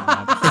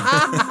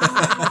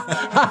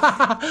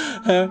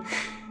it.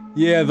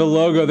 Yeah, the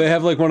logo. They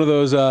have like one of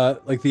those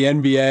like the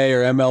NBA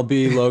or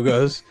MLB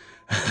logos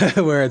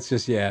where it's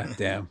just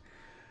damn.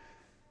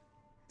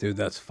 Dude,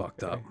 that's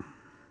fucked up.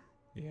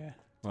 Yeah.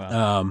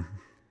 Well,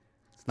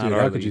 it's not Dude, our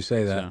how could league, you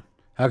say that? so.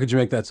 How could you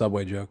make that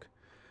Subway joke?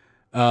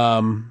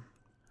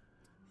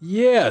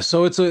 Yeah,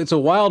 so it's a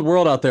wild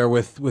world out there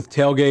with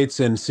tailgates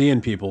and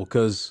seeing people,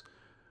 because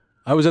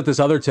I was at this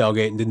other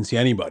tailgate and didn't see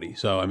anybody.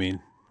 So, I mean,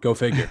 go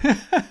figure.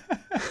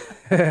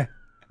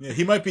 Yeah,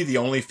 he might be the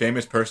only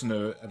famous person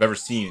I've ever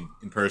seen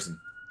in person.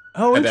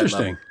 Oh, At that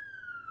interesting.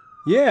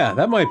 Yeah,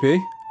 that might be.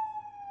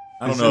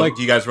 I don't It's know. like-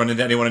 Do you guys run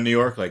into anyone in New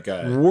York? Like,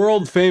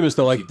 World famous,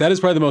 though. Like, that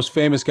is probably the most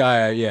famous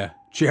guy.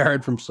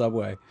 Jared from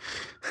Subway.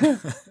 I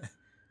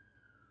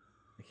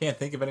can't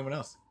think of anyone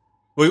else.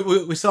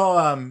 We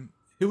saw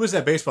who was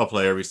that baseball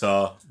player we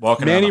saw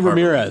walking around Manny the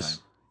harbor one Ramirez.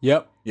 time?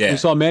 Yep. Yeah. We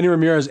saw Manny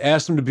Ramirez,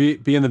 asked him to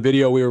be in the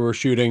video we were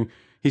shooting.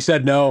 He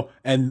said no.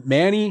 And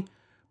Manny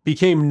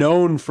became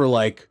known for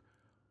like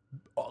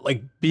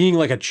being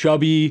like a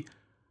chubby,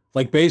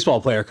 like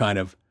baseball player kind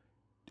of.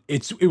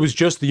 It was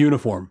just the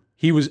uniform.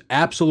 He was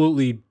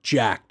absolutely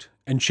jacked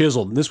and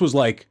chiseled. And this was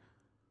like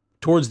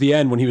towards the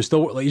end when he was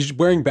still, like, he's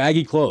wearing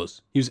baggy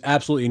clothes. He was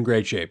absolutely in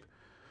great shape.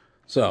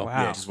 So Wow.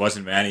 Yeah, it just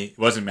wasn't Manny. It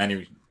wasn't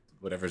Manny.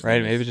 Whatever his Right,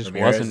 name maybe is. it just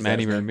Ramirez, wasn't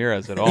Manny is that his name?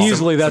 Ramirez at all.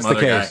 easily that's some the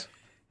other guy. case.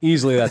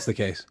 Easily that's the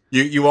case.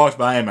 You walked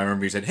by him. I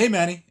remember you said, "Hey,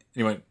 Manny," and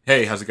he went,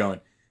 "Hey, how's it going?"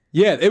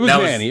 Yeah, it was That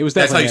Manny. It was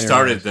that's how definitely you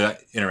Manny started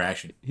Ramirez. the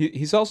interaction.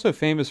 He's also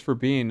famous for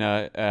being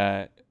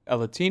a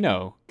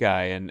Latino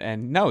guy,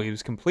 and no, he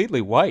was completely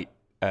white.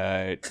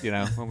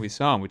 When we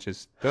saw him, which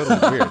is totally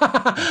weird.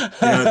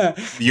 The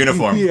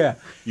uniform. Yeah.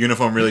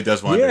 Uniform really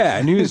does wonders. Yeah,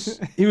 and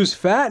he was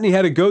fat and he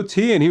had a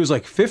goatee and he was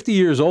like 50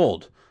 years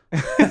old.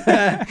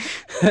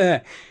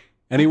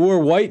 And he wore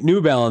white New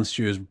Balance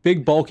shoes,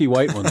 big bulky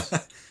white ones.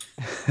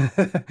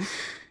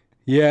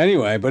 Yeah,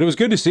 anyway, but it was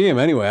good to see him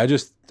anyway. I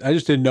just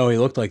didn't know he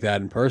looked like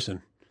that in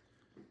person.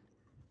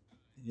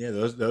 Yeah,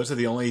 those are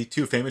the only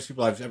two famous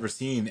people I've ever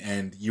seen,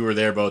 and you were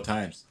there both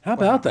times. How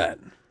about that?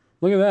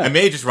 Look at I that.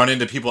 may just run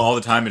into people all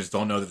the time and just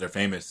don't know that they're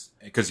famous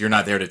because you're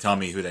not there to tell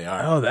me who they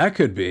are. Oh, that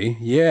could be.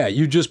 Yeah,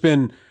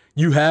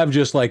 you have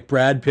just like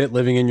Brad Pitt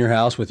living in your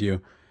house with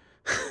you.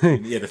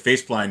 Yeah, the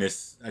face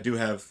blindness. I do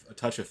have a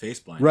touch of face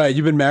blindness. Right,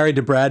 you've been married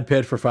to Brad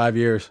Pitt for 5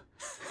 years.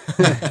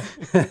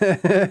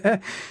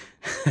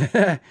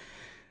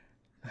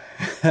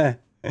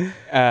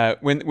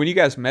 When you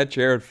guys met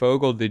Jared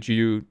Fogle, did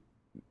you?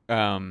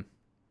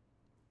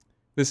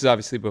 This is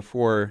obviously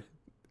before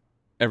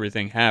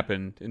everything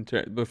happened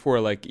before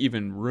like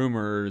even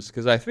rumors,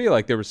 because I feel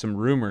like there were some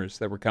rumors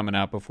that were coming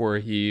out before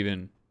he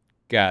even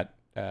got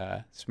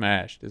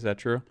smashed. Is that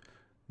true?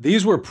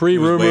 These were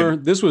pre-rumor.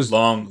 This was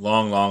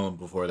long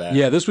before that.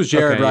 Yeah, this was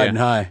Jared Okay, riding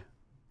yeah. high.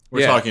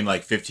 We're talking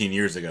like 15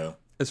 years ago.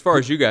 As far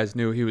as you guys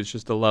knew, he was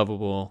just a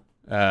lovable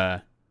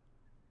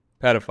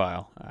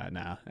pedophile.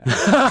 No.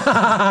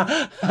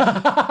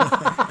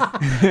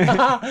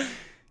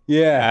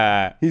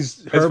 Yeah,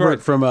 he's as far Herbert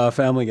as- from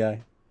Family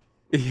Guy.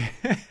 Yeah.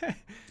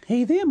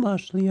 Hey there,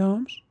 muscly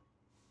arms.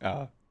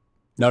 Oh.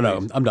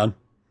 No, I'm done.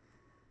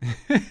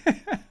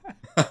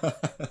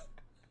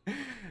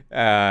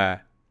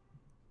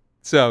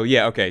 So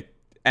yeah, okay.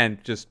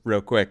 And just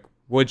real quick,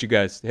 what'd you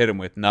guys hit him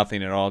with?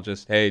 Nothing at all.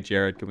 Just, hey,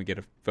 Jared, can we get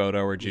a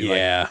photo? Or did you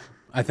Yeah,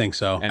 I think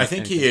so. And- I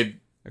think he had.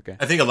 Okay.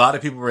 I think a lot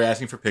of people were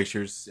asking for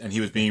pictures, and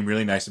he was being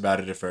really nice about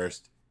it at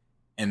first.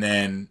 And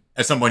then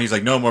at some point, he's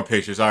like, "No more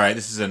pictures. All right,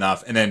 this is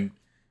enough." And then,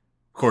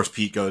 of course,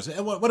 Pete goes,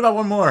 "What about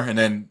one more?" And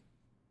then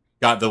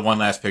got the one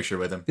last picture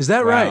with him. Is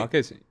that Wow, right?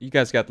 okay, so you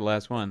guys got the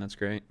last one. That's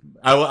great.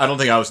 I don't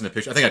think I was in the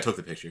picture. I think I took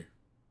the picture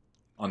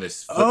on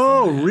this. Flip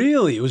Oh, phone.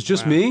 really? It was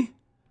just Wow. me?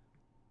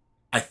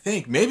 I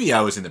think maybe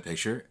I was in the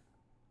picture.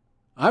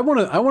 I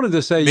wanted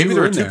to say Maybe you there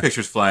were were in two there.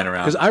 pictures flying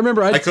around. Because I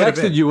remember I could've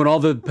texted been. you when all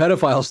the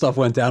pedophile stuff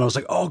went down. I was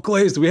like, "Oh,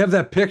 Glaze, do we have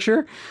that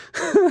picture?"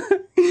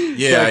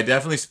 Yeah, I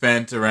definitely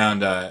spent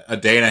around a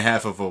day and a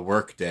half of a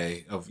work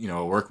day of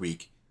a work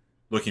week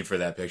looking for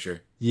that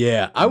picture.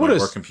 Yeah, I On would my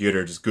have. work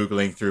computer, just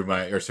googling through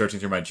searching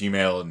through my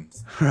Gmail and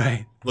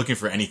Right, looking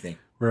for anything.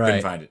 right.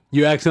 Couldn't find it.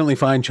 You accidentally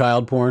find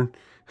child porn.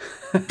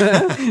 You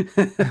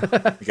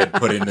could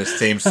put in the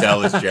same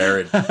cell as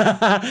Jared.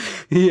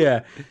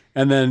 Yeah,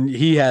 and then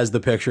he has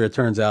the picture. It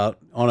turns out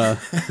on a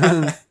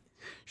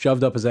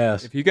shoved up his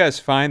ass. If you guys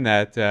find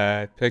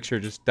that picture,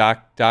 just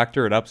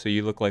doctor it up so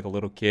you look like a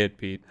little kid,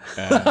 Pete. If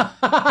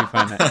you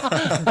find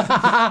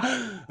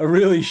that. A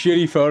really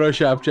shitty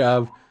Photoshop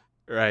job.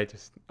 Right,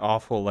 just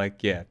awful,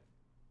 like, yeah,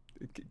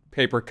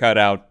 paper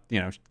cutout,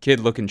 kid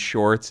looking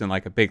shorts and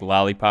like a big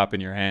lollipop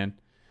in your hand.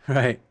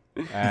 Right.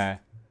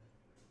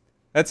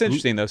 That's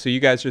interesting, though. So you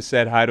guys just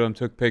said hi to him,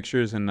 took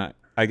pictures, and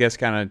I guess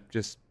kind of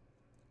just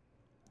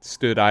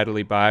stood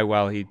idly by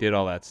while he did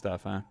all that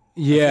stuff, huh?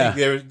 Yeah.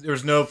 There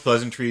was no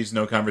pleasantries,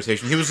 no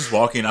conversation. He was just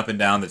walking up and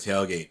down the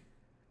tailgate,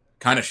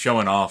 kind of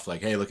showing off,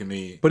 like, "Hey, look at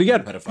me." But I'm a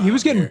pedophile he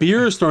was getting here.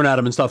 beers thrown at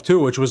him and stuff too,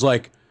 which was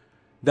like,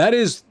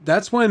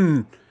 that's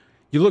when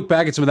you look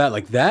back at some of that,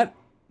 like that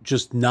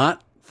just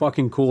not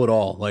fucking cool at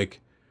all.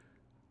 Like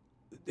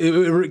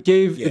it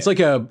gave, it's like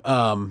a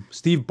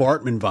Steve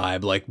Bartman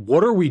vibe. Like,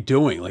 what are we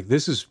doing? Like,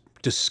 this is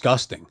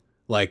disgusting.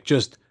 Like,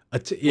 just,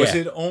 yeah. Was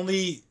it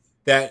only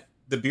that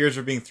the beers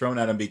were being thrown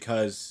at him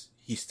because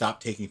he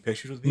stopped taking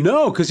pictures with people?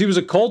 No, because he was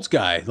a Colts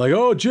guy. Like,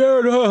 "Oh,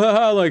 Jared, ha, ha,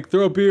 ha," like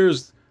throw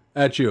beers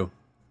at you.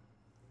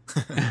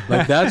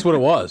 Like, that's what it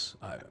was.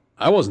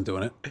 I wasn't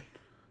doing it.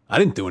 I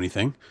didn't do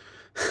anything.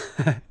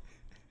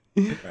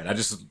 Right,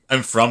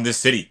 I'm from this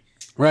city.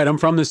 Right, I'm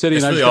from the city,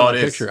 That's and I really just got all my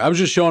it is. picture. I was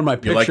just showing my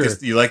picture.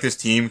 You like this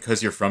team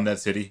because you're from that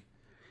city.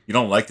 You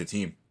don't like the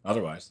team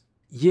otherwise.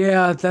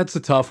 Yeah, that's a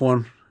tough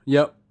one.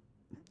 Yep,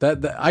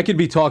 that I could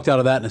be talked out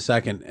of that in a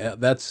second.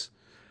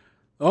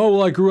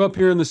 I grew up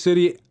here in the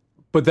city,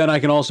 but then I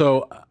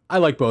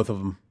like both of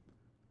them.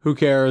 Who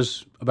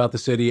cares about the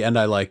city? And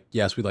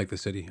yes, we like the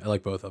city. I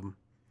like both of them.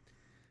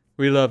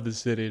 We love the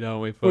city, don't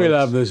we, folks? We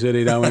love the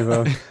city, don't we,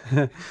 folks?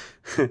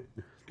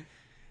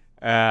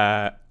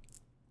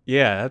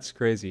 Yeah, that's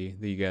crazy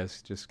that you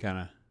guys just kind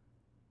of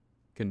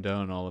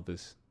condone all of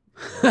this.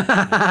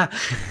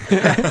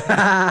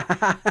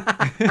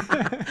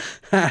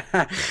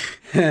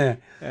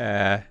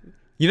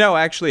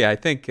 Actually, I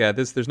think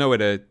there's no way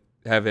to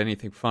have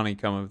anything funny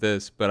come of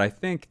this, but I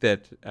think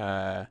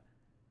that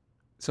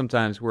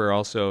sometimes we're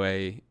also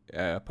a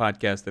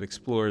podcast that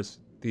explores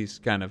these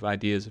kind of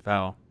ideas of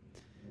how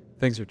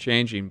things are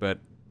changing, but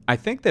I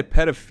think that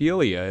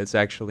pedophilia is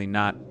actually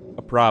not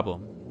a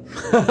problem.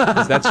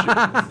 'Cause that's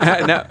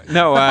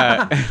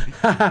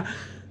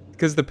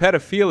because the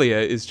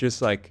pedophilia is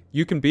just like,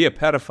 you can be a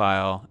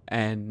pedophile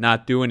and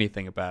not do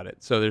anything about it.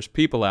 So there's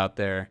people out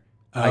there,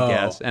 I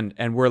guess,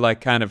 and we're like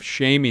kind of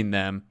shaming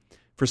them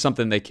for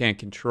something they can't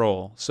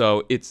control.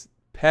 So it's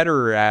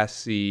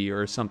pederasty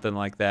or something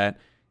like that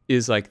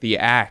is like the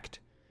act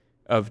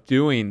of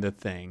doing the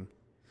thing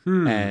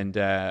and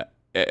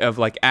of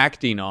like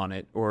acting on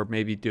it, or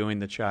maybe doing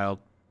the child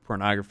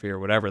pornography or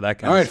whatever, that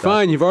kind All of right, stuff.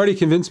 fine. You've already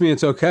convinced me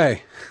it's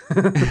okay.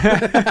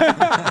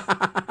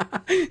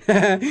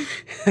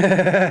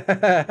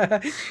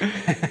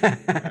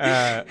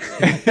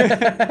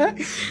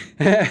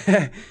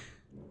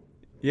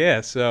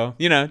 Yeah, so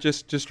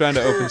just trying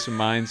to open some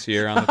minds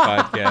here on the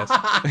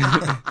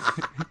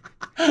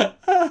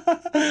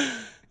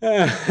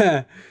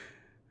podcast.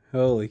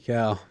 Holy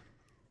cow.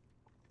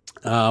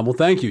 Well,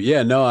 thank you.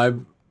 Yeah,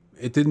 no,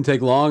 it didn't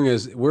take long,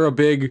 as we're a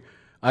big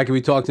I Can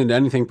Be Talked Into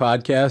Anything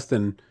podcast,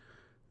 and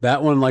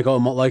that one, like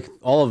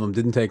all of them,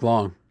 didn't take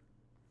long.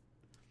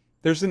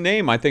 There's a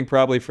name, I think,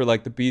 probably for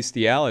like the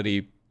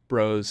bestiality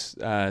bros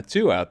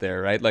too out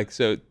there, right? Like,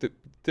 so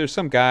there's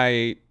some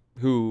guy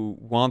who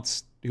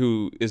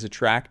is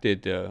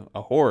attracted to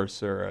a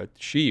horse or a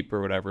sheep or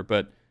whatever,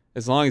 but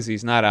as long as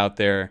he's not out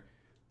there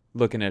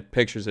looking at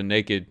pictures of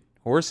naked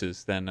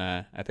horses, then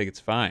I think it's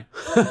fine.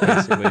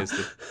 Basically, it's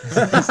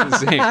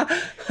the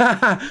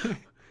same.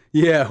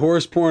 Yeah,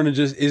 horse porn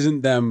just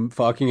isn't them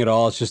fucking at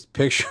all. It's just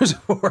pictures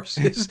of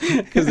horses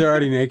because they're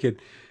already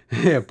naked.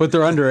 Yeah, but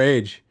they're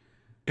underage.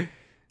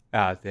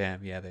 Ah,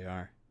 damn. Yeah, they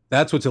are.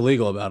 That's what's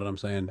illegal about it, I'm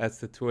saying. That's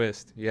the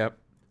twist. Yep.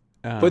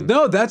 But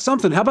no, that's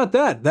something. How about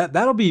that?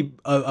 That'll be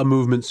a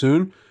movement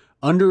soon.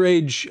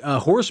 Underage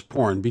horse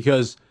porn,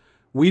 because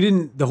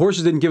the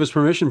horses didn't give us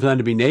permission for them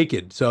to be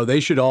naked. So they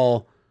should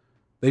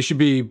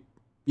be,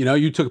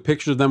 you took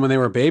pictures of them when they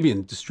were a baby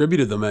and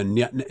distributed them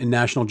in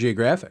National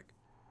Geographic.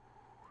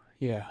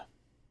 Yeah.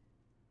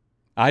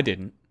 I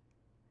didn't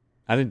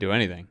do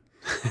anything.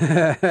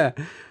 I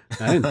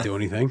didn't do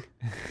anything.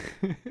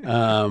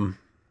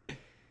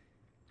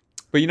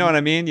 But you know what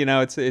I mean?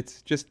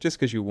 It's just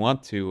because you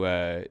want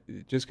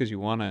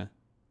to,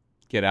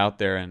 get out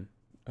there and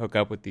hook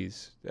up with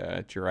these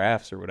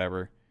giraffes or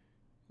whatever.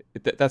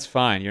 That's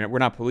fine. We're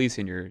not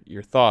policing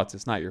your thoughts.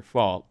 It's not your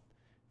fault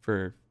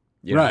for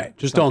right.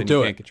 Just don't do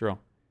you it. Can't control.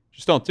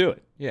 Just don't do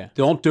it. Yeah.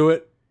 Don't do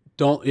it.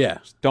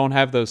 Just don't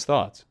have those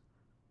thoughts.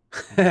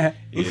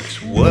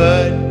 It's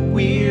what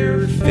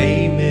we're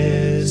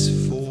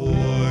famous for.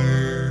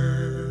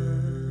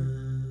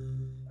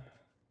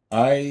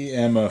 I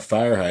am a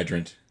fire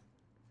hydrant.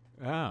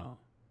 Oh.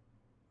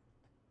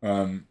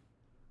 I'm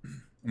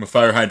a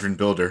fire hydrant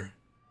builder.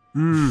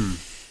 Government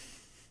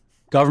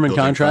Building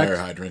contract. Fire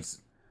hydrants.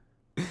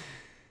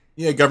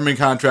 Yeah, government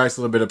contracts,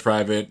 a little bit of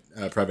private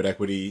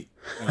equity.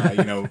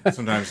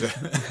 Sometimes,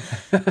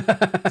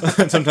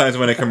 sometimes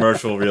when a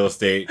commercial real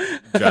estate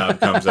job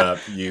comes up,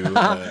 you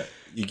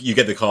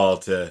get the call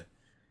to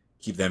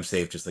keep them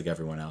safe, just like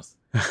everyone else.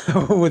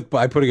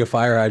 By putting a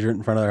fire hydrant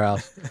in front of their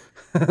house.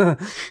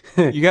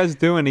 You guys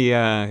do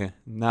any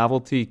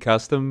novelty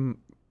custom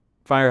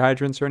fire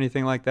hydrants or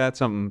anything like that?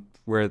 Something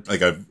where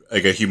like a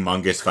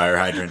humongous fire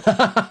hydrant.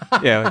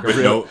 Yeah, like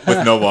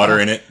with no water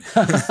in it.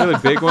 Really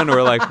big one,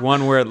 or like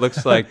one where it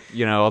looks like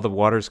all the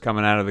water's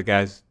coming out of the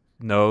guy's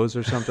nose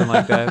or something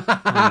like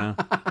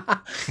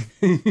that.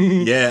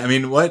 Yeah, I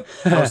mean, what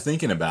I was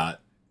thinking about.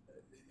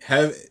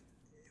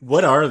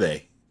 What are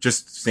they?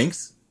 Just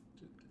sinks?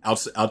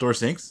 Outdoor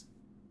sinks?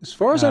 As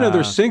far as I know,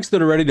 there's sinks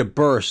that are ready to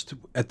burst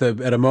at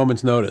a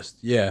moment's notice.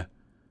 Yeah,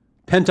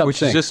 pent up which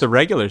sinks. is just a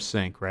regular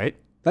sink, right?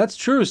 That's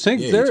true.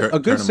 Sink. Yeah, A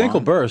good turn sink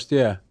will on. burst.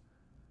 Yeah,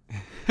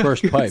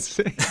 burst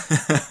pipes.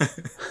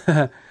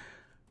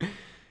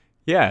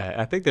 Yeah,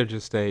 I think they're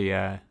just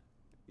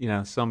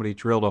somebody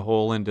drilled a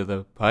hole into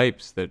the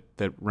pipes that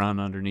run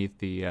underneath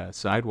the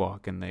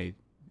sidewalk, and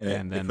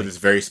then they put this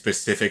very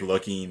specific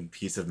looking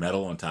piece of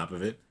metal on top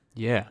of it.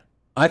 Yeah.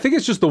 I think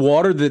it's just the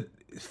water that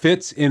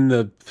fits in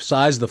the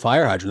size of the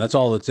fire hydrant. That's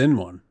all that's in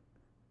one.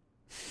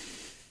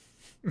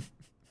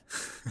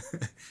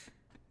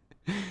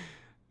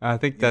 I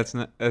think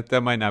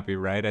that might not be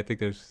right. I think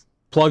there's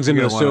Plugs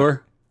into the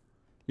sewer.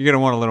 You're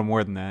gonna want a little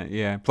more than that.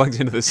 Yeah, plugs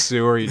into the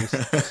sewer. You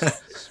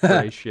just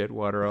spray shit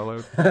water all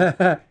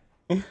over.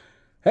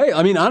 Hey,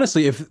 I mean,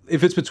 honestly, if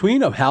it's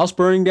between a house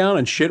burning down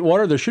and shit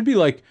water, there should be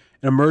like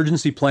an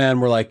emergency plan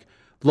where like,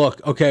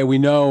 look, okay, we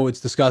know it's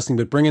disgusting,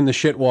 but bring in the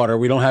shit water.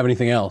 We don't have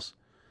anything else.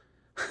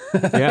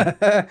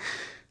 Yeah.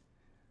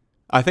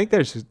 I think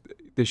there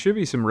should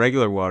be some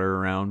regular water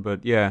around,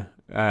 but yeah,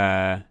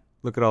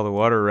 look at all the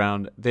water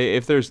around.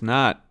 If there's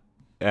not,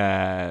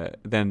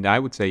 then I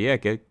would say, yeah,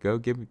 get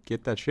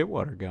that shit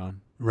water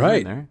going.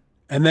 Right. There.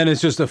 And then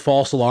it's just a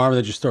false alarm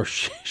that just throws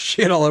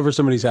shit all over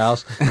somebody's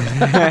house.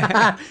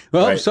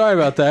 Well, Right. sorry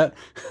about that.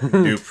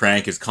 New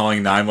prank is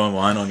calling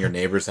 911 on your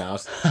neighbor's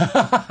house,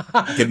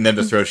 getting them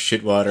to throw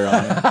shit water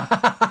on it.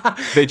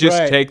 They just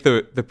Right. take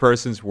the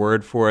person's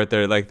word for it.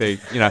 They're like, hey,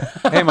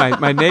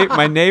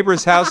 my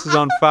neighbor's house is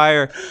on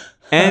fire,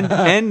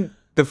 and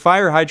the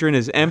fire hydrant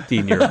is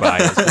empty nearby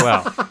as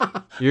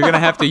well. You're gonna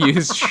have to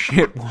use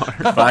shit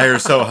water.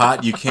 Fire's so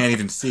hot you can't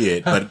even see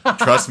it, but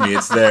trust me,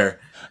 it's there.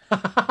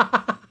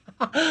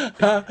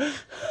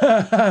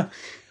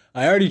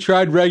 I already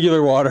tried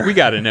regular water. We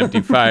got an empty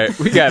fire.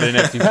 We got an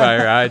empty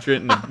fire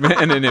hydrant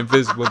and an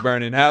invisible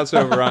burning house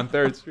over on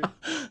 3rd Street.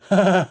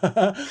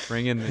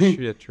 Bring in the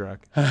shit truck.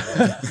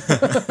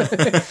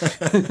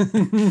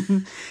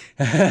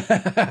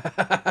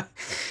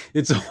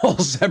 It's a whole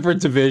separate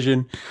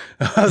division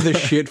of the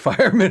shit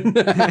firemen.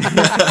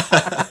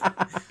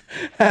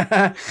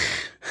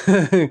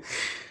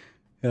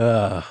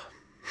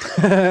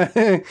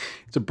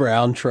 It's a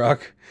brown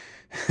truck.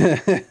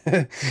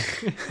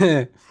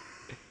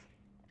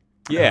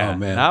 Yeah, Oh,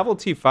 man.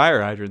 novelty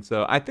fire hydrants.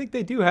 Though I think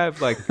they do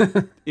have like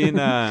in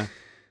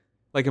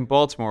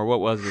Baltimore.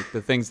 What was it?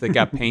 The things that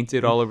got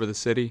painted all over the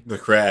city. The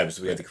crabs.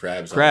 We had the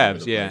crabs. all Crabs,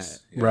 over the yeah. place.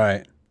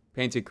 Right.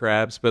 Painted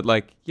crabs, but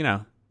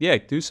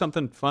do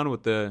something fun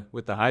with the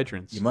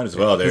hydrants. You might as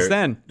well. 'Cause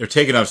then, They're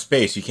taking up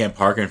space. You can't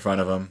park in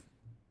front of them.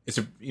 It's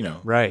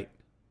right?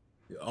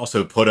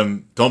 Also,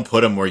 don't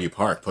put them where you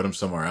park. Put them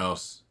somewhere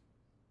else.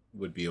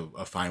 Would be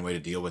a fine way to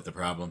deal with the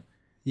problem.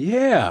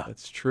 Yeah.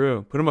 That's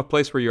true. Put them a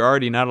place where you're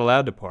already not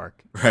allowed to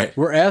park. Right.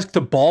 We're asked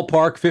to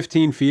ballpark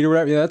 15 feet or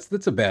whatever. Yeah,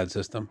 that's a bad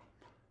system.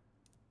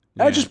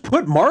 I Yeah. just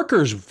put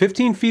markers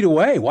 15 feet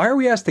away. Why are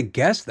we asked to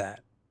guess that?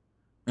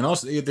 And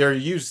also, they're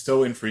used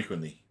so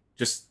infrequently.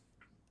 Just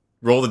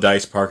roll the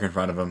dice, park in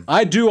front of them.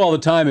 I do all the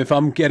time if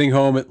I'm getting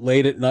home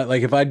late at night.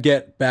 Like if I'd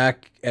get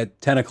back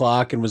at 10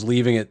 o'clock and was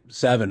leaving at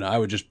 7, I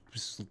would just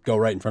go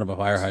right in front of a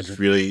fire Just hydrant.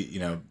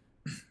 really,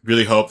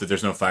 really hope that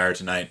there's no fire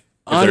tonight.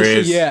 If Honestly, there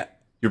is, yeah.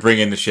 you bring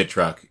in the shit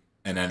truck,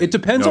 and then It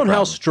depends no on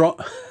how problem. strong.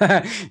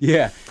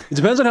 Yeah, it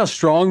depends on how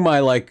strong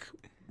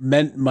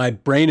my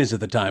brain is at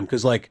the time.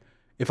 Because like,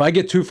 if I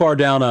get too far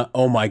down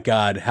oh my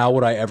god, how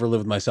would I ever live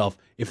with myself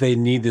if they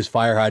need this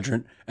fire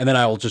hydrant? And then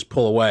I will just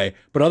pull away.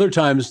 But other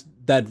times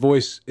that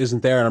voice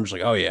isn't there, and I'm just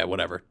like, oh yeah,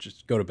 whatever,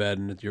 just go to bed,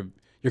 and you're coming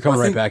Well, I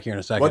right think back here in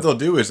a second. What they'll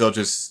do is they'll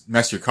just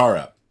mess your car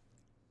up.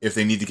 If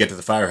they need to get to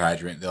the fire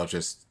hydrant, they'll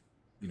just,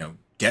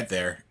 get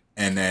there,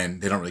 and then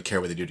they don't really care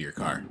what they do to your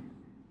car.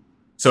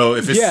 So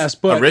if it's Yes,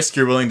 but- a risk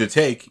you're willing to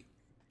take,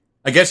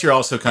 I guess you're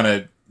also kind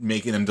of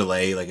making them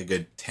delay like a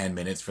good 10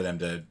 minutes for them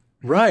to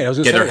Right, I was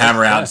gonna get say, their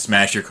hammer out and that's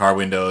smash your car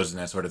windows and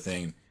that sort of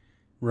thing.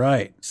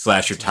 right,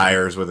 Slash your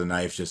tires with a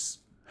knife, just,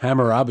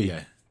 Hammurabi.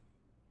 yeah.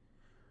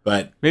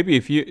 But Maybe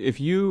if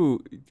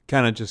you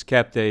kind of just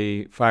kept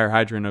a fire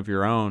hydrant of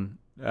your own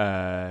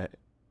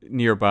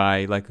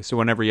nearby, like so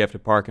whenever you have to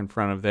park in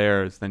front of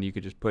theirs, then you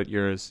could just put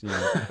yours, a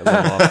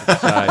little off to the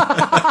side.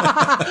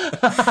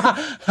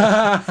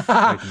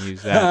 I can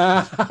use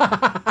that.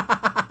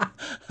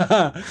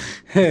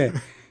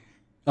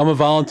 I'm a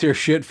volunteer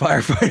shit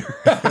firefighter.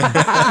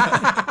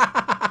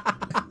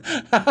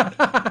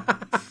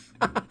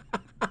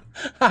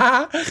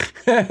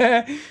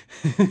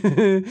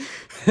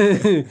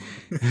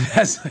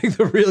 That's like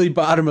the really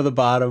bottom of the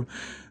bottom.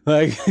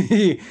 Like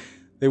they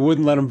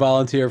wouldn't let him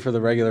volunteer for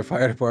the regular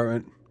fire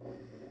department.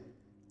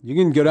 You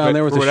can go down But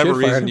there with for the whatever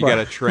shit fire reason, you got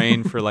to department.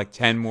 train for like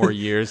 10 more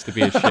years to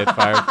be a shit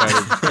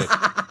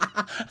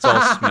firefighter. It's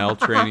all smell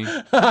training.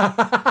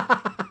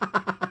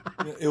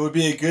 it would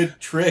be a good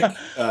trick.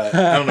 I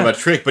don't know about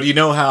trick, but you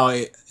know how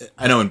I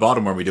know in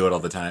Baltimore we do it all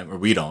the time, or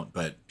we don't,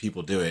 but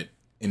people do it.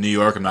 In New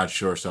York, I'm not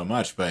sure so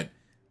much, but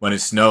when it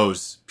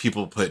snows,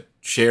 people put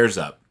chairs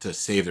up to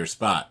save their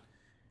spot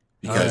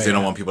because they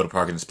don't want people to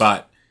park in the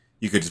spot.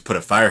 You could just put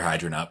a fire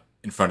hydrant up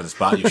in front of the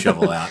spot you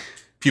shovel out.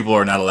 People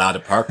are not allowed to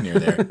park near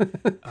there.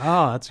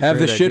 Oh, that's a Have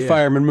the great shit idea.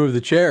 firemen move the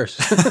chairs.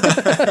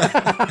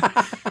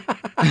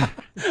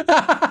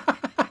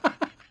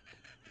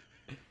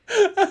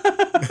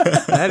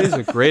 That is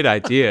a great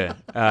idea.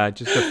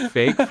 Just a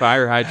fake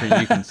fire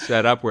hydrant you can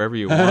set up wherever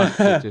you want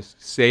to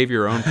just save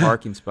your own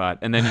parking spot,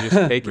 and then you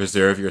just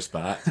Reserve your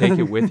spot. take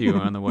it with you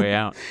on the way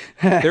out.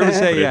 There was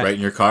Put it a right in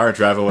your car and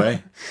drive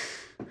away.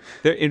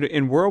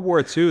 in World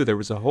War II. There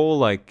was a whole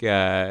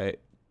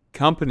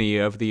company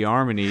of the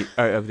Army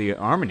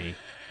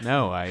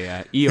No,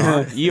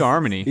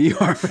 eHarmony.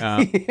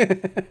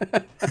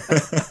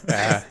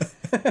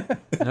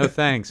 No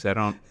thanks. I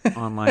don't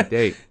online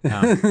date.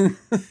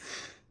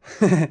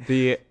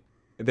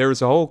 There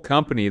was a whole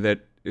company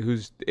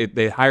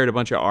they hired a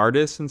bunch of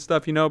artists and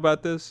stuff. You know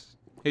about this?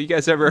 Have you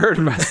guys ever heard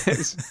about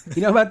this?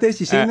 You know about this?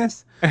 You seen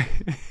this?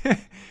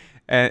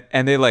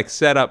 and they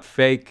set up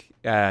fake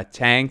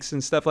tanks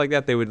and stuff like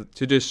that. They would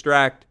to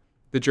distract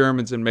the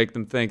Germans and make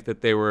them think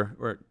that they were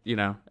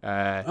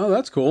Oh,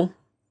 that's cool.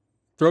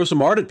 Throw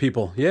some art at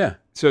people. Yeah.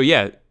 So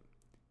yeah,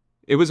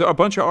 it was a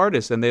bunch of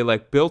artists, and they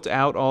built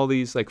out all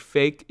these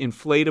fake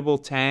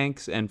inflatable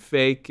tanks and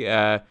fake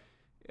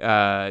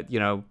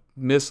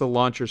missile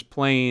launchers,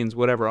 planes,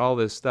 whatever, all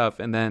this stuff,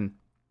 and then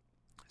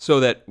so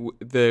that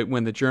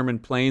when the German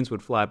planes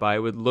would fly by, it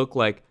would look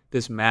like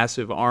this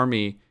massive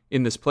army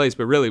in this place,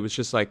 but really it was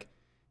just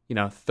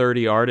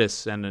 30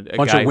 artists and a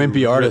Bunch guy of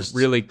wimpy artists.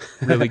 really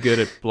good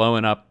at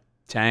blowing up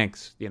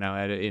tanks,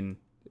 in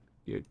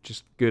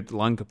just good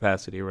lung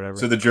capacity or whatever.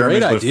 So the Germans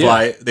Great would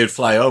idea. they'd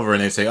fly over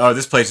and they'd say, "Oh,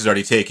 this place is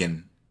already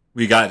taken.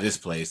 We got this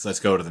place. Let's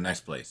go to the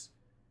next place."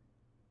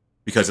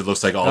 Because it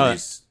looks like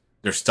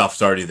their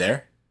stuff's already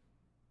there.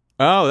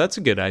 Oh, that's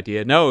a good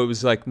idea. No, it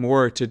was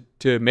more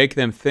to make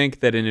them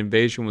think that an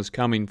invasion was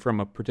coming from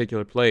a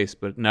particular place,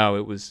 but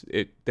no,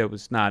 that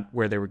was not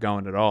where they were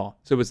going at all.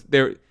 So it was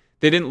they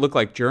didn't look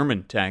like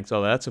German tanks.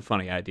 Oh, that's a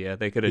funny idea.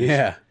 They could have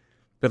just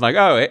been like,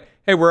 "Oh,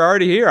 hey, we're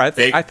already here."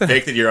 Fake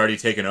that you're already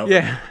taken over.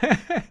 Yeah.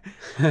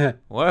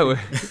 Well,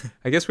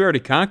 I guess we already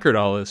conquered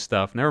all this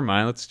stuff. Never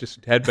mind. Let's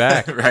just head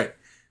back. Right.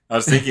 I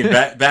was thinking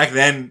back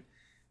then,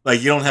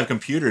 you don't have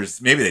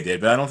computers. Maybe they did,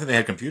 but I don't think they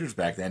had computers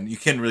back then. You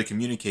couldn't really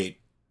communicate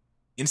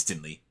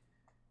instantly.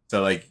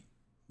 So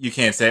you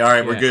can't say, "All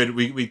right, we're good.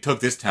 We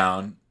took this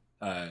town.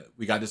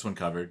 We got this one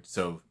covered."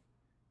 So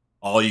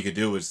all you could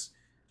do was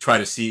try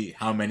to see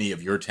how many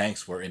of your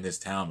tanks were in this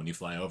town when you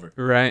fly over.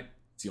 Right.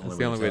 It's the That's only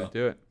the only way to tell.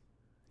 do it.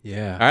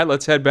 Yeah. All right,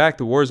 let's head back.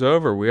 The war's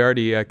over. We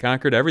already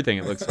conquered everything,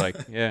 it looks like.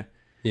 Yeah.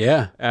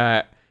 Yeah.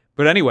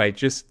 But anyway,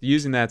 just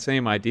using that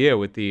same idea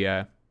with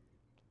the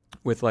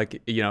with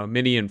like a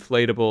mini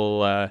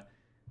inflatable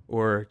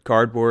or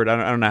cardboard.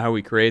 I don't know how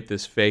we create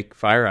this fake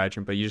fire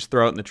hydrant, but you just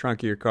throw it in the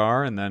trunk of your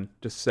car and then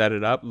just set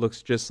it up.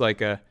 Looks just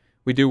like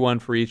we do one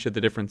for each of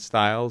the different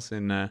styles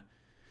in the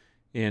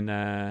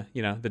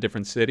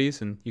different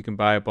cities, and you can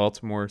buy a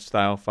Baltimore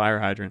style fire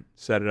hydrant,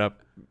 set it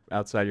up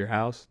outside your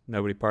house.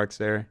 Nobody parks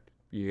there.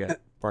 You got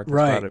parking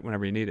spot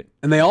whenever you need it.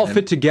 And they all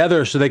fit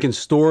together so they can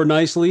store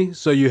nicely.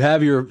 So you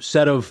have your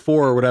set of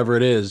 4 or whatever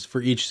it is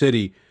for each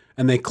city,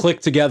 and they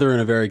click together in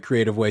a very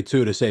creative way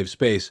too to save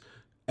space.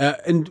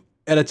 And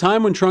at a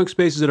time when trunk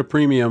space is at a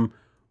premium,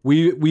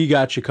 we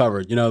got you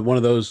covered. One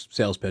of those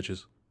sales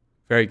pitches.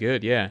 Very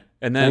good, yeah.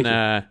 And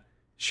then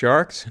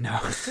sharks? No.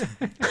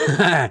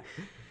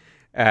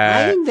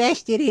 I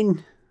invested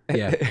in.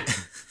 Yeah.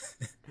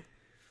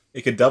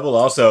 It could double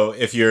also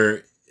if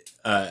you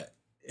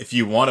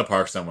want to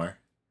park somewhere.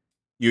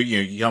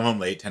 You come home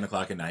late, 10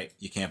 o'clock at night.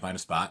 You can't find a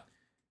spot.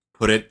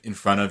 Put it in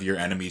front of your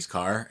enemy's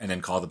car and then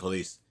call the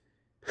police.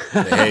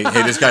 Say, hey,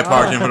 this guy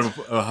parked in front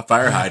of a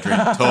fire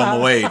hydrant. Tow him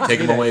away.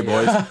 Take him away,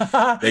 boys.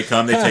 They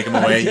come, they take him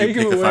away. You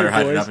pick the fire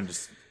hydrant up and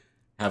just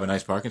have a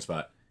nice parking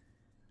spot.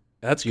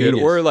 That's good.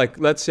 Or like,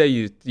 let's say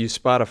you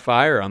spot a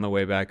fire on the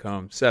way back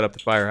home. Set up the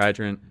fire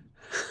hydrant.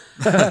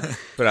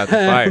 Put out the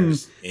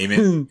fires. Aim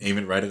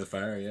it right at the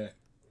fire. Yeah.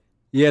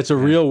 Yeah, it's a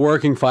real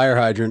working fire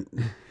hydrant.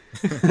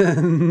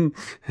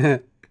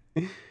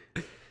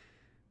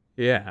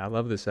 Yeah, I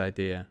love this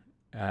idea.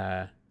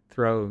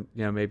 Throw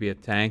maybe a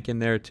tank in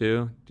there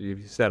too. Do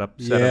you set up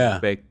a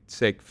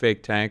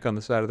fake tank on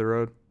the side of the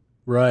road?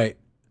 Right.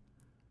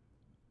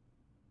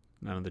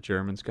 None of the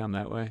Germans come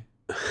that way.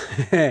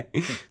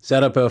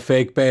 Set up a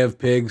fake Bay of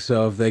Pigs,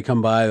 so if they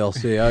come by, they'll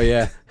see. Oh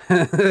yeah.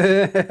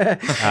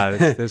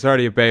 There's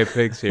already a Bay of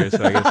Pigs here,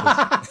 so I guess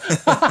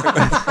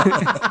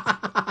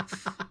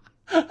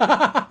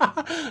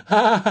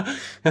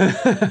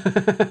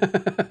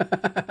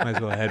might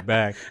as well head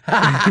back.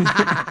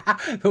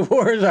 The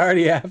war's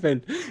already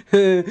happened.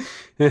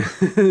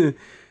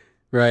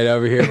 Right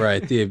over here,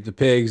 right? The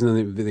pigs and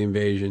then the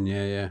invasion.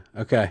 Yeah.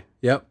 Okay.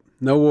 Yep.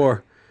 No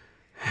war.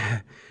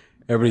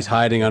 Everybody's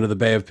hiding under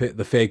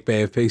the fake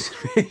Bay of Pigs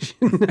invasion.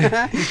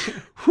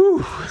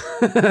 Whew.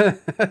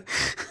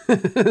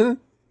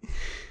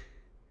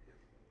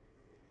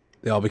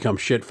 They all become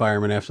shit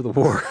firemen after the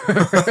war.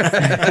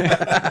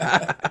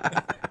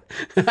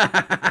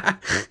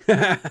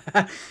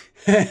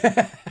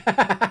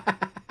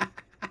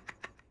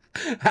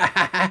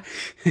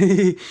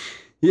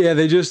 Yeah,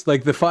 they just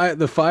like the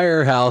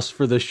firehouse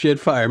for the shit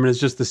firemen is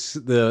just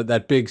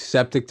that big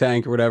septic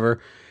tank or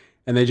whatever,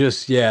 and they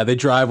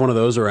drive one of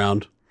those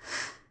around.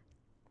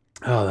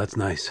 Oh, that's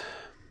nice.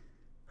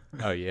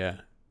 Oh yeah,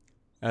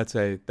 that's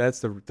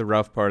the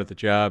rough part of the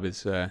job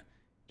is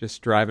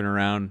just driving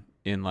around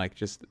in like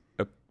just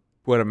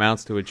what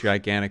amounts to a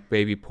gigantic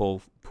baby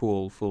pool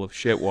full of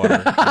shit water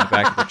in the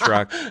back of the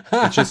truck.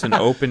 It's just an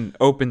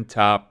open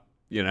top,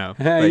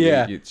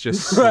 it's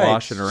just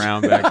sloshing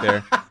around back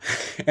there.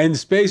 And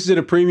space is at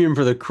a premium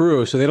for the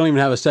crew, so they don't even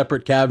have a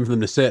separate cabin for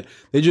them to sit.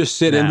 They just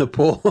sit in the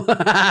pool.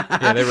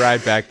 Yeah, they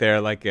ride back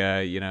there like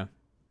And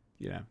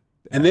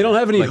they don't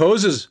have any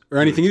hoses or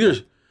anything either.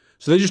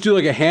 So they just do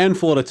like a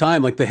handful at a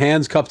time, like the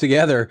hands cupped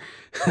together.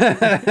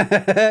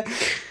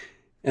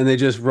 And they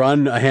just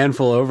run a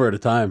handful over at a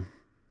time.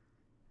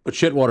 But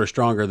shit water is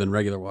stronger than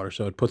regular water,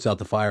 so it puts out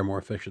the fire more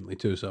efficiently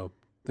too. So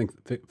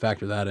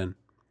factor that in.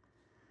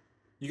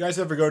 You guys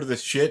ever go to the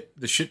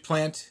shit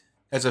plant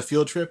as a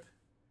field trip?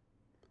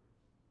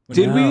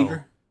 Did we?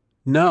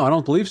 No, I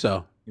don't believe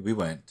so. We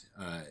went.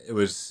 It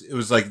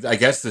was like, I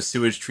guess, the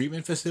sewage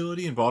treatment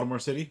facility in Baltimore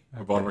City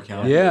or Baltimore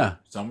County. Yeah,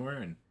 somewhere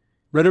and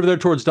right over there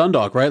towards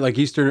Dundalk, right? Like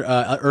Eastern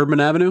Urban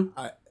Avenue.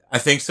 I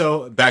think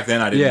so. Back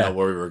then, I didn't know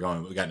where we were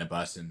going. We got in a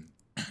bus and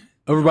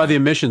over by the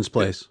emissions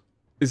place.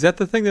 Is that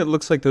the thing that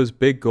looks like those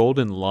big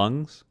golden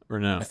lungs, or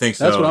no? I think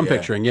so. That's what I'm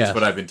picturing. Yeah, that's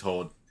what I've been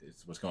told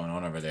is what's going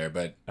on over there.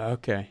 But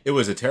okay, it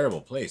was a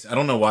terrible place. I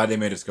don't know why they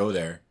made us go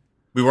there.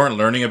 We weren't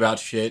learning about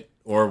shit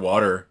or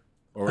water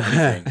or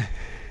anything.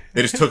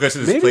 They just took us to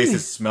this place that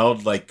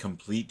smelled like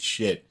complete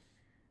shit,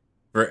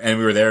 and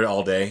we were there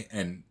all day.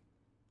 And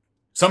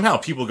somehow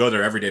people go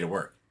there every day to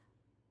work.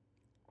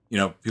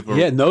 People.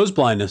 Yeah, nose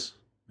blindness.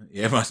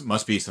 Yeah,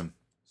 must be some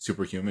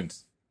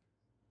superhumans.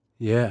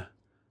 Yeah.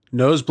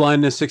 Nose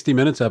blindness 60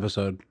 Minutes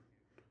episode.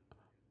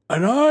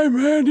 And I'm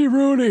Andy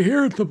Rooney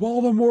here at the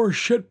Baltimore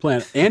shit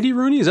plant. Andy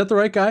Rooney, is that the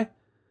right guy?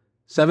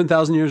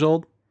 7,000 years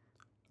old?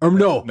 Or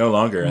no. No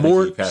longer.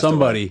 Mort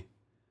somebody.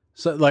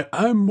 So, like,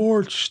 I'm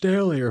Mort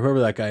Staley, or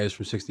whoever that guy is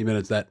from 60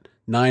 Minutes, that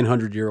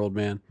 900-year-old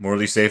man.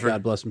 Morley Safer?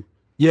 God bless him.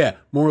 Yeah,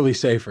 Morley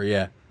Safer,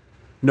 yeah.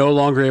 No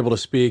longer able to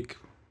speak.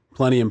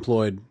 Plenty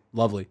employed.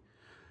 Lovely.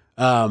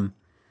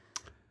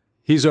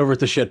 He's over at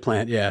the shit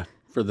plant, yeah.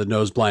 For the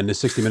nose blindness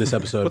 60 Minutes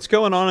episode. What's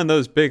going on in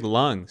those big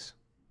lungs?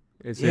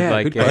 Is it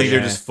like I think they're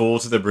just full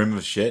to the brim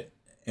of shit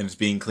and it's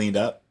being cleaned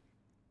up,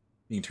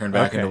 being turned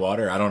back into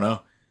water. I don't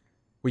know.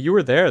 Well, you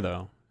were there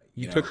though.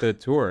 You took the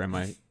tour.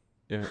 I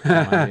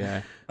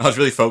was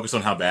really focused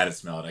on how bad it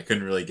smelled. I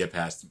couldn't really get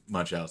past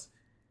much else.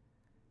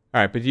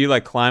 All right, but do you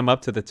like climb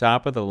up to the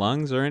top of the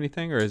lungs or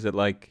anything, or is it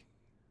like?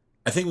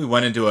 I think we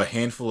went into a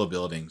handful of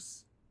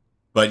buildings,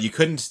 but you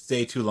couldn't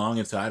stay too long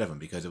inside of them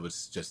because it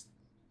was just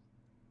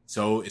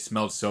it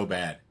smelled so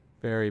bad.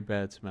 Very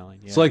bad smelling.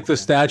 Yeah, It's like the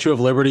Statue of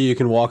Liberty. You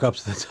can walk up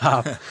to the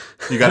top.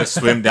 You got to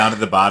swim down to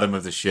the bottom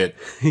of the shit.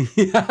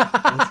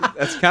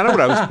 That's kind of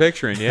what I was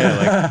picturing. Yeah,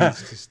 like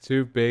it's just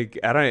too big.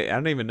 I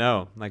don't even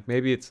know. Like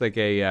maybe it's like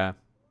a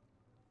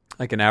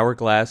like an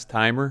hourglass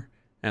timer,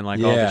 and like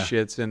all the Yeah.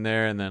 shit's in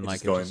there, and then It's like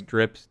just it going just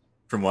drips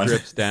From one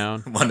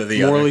down. one to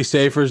the Morley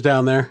Safer's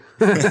down there.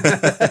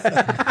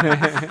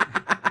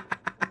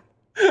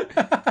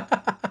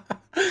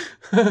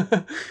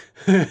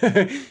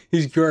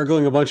 He's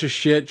gargling a bunch of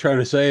shit trying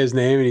to say his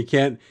name, and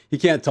he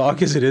can't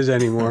talk as it is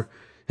anymore.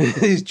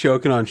 He's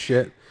choking on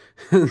shit.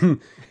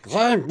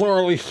 Glenn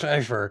Morley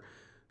Safer.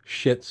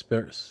 Shit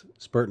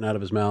spurting out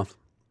of his mouth.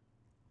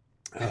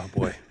 Oh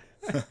boy.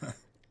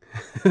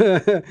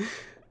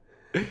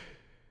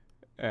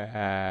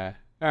 All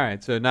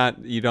right, so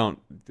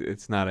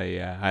it's not a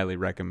highly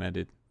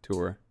recommended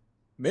tour.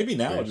 Maybe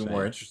now Fair it'd be saying.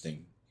 more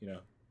interesting.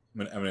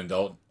 I'm an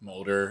adult. I'm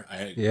older.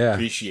 I Yeah.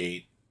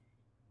 appreciate,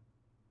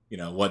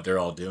 what they're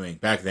all doing.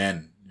 Back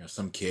then,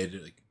 some kid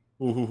like,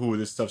 ooh,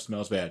 this stuff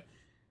smells bad.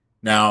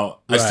 Now,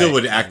 I still Right.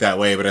 would act that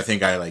way, but I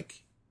think I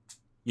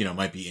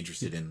might be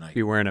interested in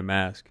Be wearing a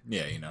mask.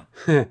 yeah,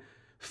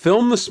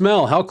 Film the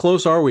smell. How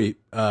close are we?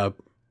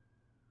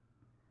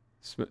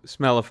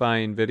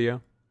 Smellifying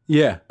video.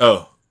 Yeah.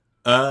 Oh,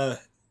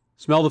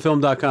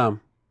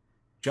 Smellthefilm.com.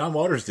 John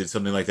Waters did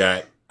something like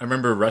that. I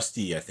remember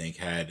Rusty, I think,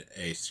 had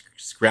a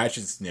scratch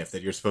and sniff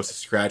that you're supposed to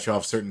scratch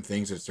off certain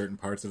things at certain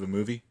parts of a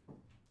movie.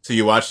 So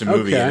you watch the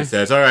movie and Okay. it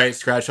says, all right,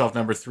 scratch off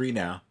number 3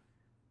 now.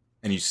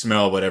 And you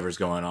smell whatever's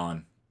going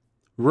on.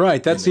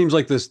 Right. That seems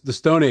like the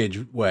Stone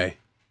Age way.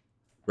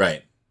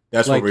 Right.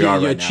 That's Like where we are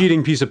a right now.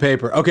 cheating piece of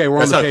paper. Okay, we're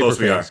That's on how the paper close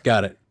we phase. are.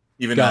 Got it.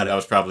 Even Got though it. that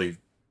was probably,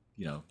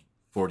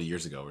 40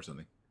 years ago or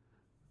something.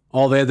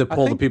 Oh, they had to I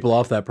pull the think- people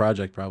off that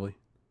project, probably.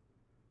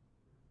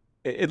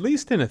 At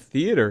least in a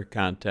theater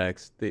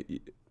context,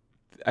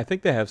 I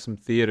think they have some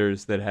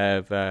theaters that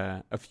have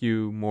a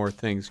few more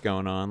things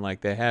going on.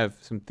 Like they have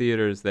some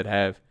theaters that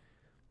have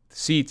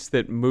seats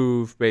that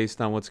move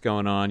based on what's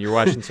going on. You're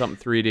watching something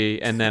 3D,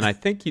 and then I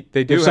think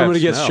they do. If somebody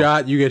have gets smell.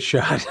 shot, you get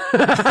shot.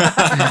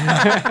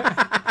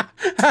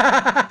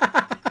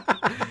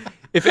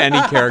 If any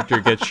character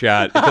gets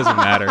shot, it doesn't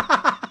matter.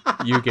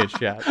 You get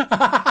shot.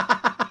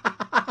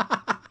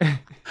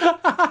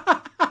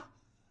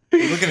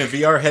 You're looking at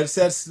VR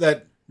headsets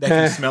that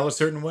can smell a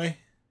certain way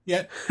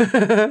yet?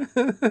 I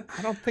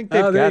don't think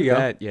they've Oh, there got you go.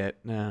 that yet.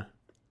 No.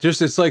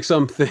 Just it's like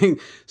some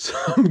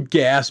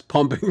gas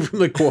pumping from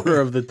the corner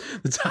of the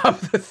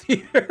top of the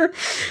theater.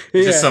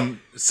 Just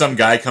some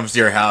guy comes to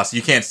your house.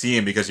 You can't see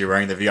him because you're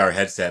wearing the VR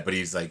headset, but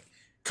he's like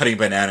cutting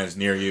bananas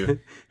near you,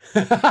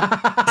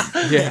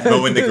 Yeah.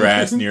 mowing the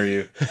grass near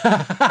you.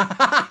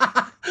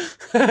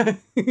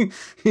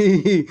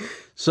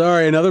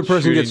 Sorry, another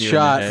person Shooting gets you in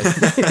shot.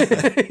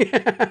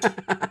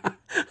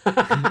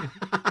 the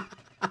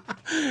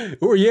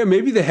Or yeah,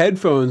 maybe the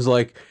headphones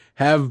like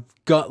have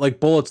got like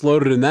bullets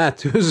loaded in that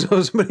too.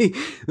 So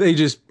they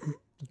just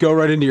go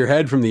right into your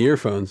head from the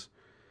earphones.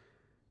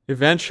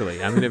 Eventually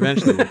we'll get there.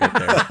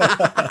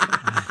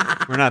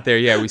 We're not there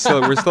yet. We're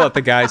still at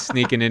the guy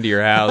sneaking into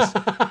your house.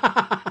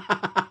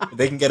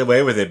 They can get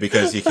away with it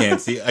because you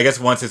can't see. I guess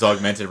once it's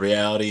augmented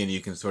reality and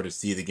you can sort of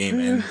see the game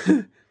and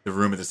the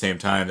room at the same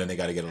time, then they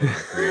got to get a little more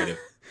creative.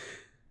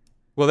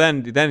 Well,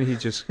 then he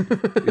just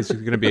is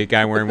going to be a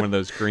guy wearing one of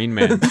those Green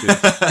Man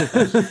suits.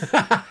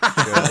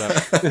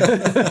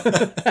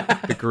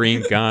 The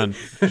green gun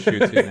shoots you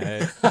in the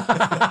head.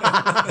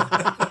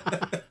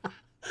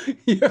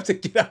 You have to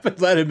get up and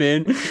let him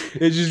in.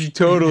 It just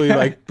totally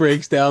like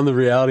breaks down the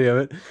reality of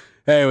it.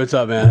 Hey, what's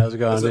up, man? How's it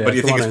going? But do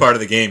you think it's part of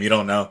the game? You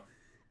don't know.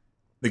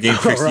 The game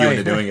tricks you right.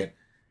 into doing it.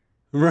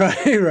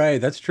 Right.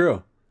 That's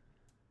true.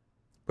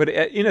 But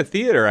in a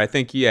theater, I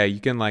think you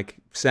can like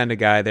send a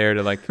guy there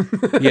to like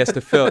he has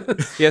to fill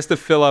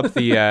up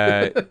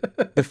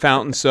the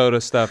fountain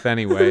soda stuff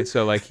anyway.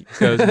 So like he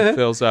goes and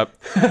fills up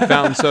the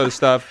fountain soda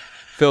stuff,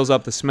 fills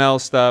up the smell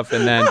stuff,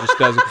 and then just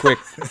does a quick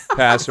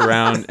pass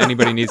around.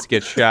 Anybody needs to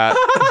get shot.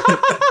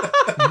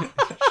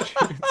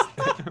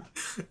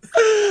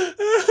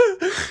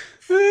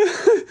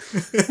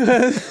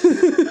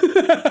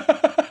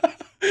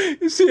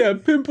 You see a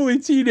pimply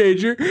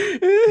teenager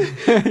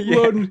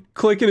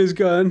clicking his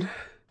gun.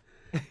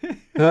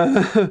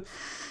 Oh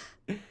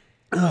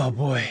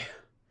boy.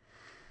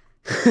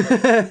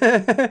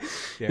 Yeah,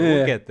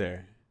 we'll get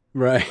there.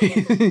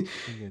 Right.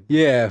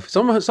 Yeah.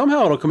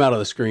 Somehow it'll come out of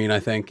the screen, I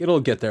think. It'll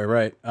get there,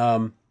 right.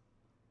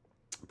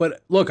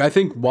 But look, I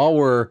think while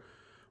we're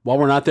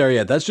not there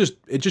yet,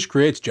 it just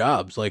creates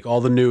jobs, like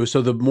all the new.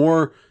 So the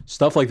more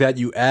stuff like that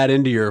you add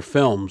into your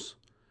films,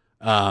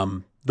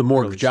 the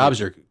more jobs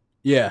are.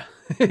 Yeah.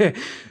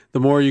 The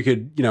more you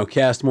could,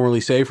 cast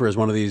Morley Safer as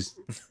one of these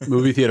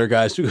movie theater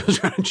guys who goes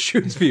around and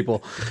shoots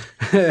people.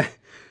 Yeah, we'll get there. Yeah. We'll get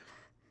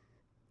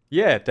there. All right,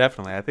 Yeah,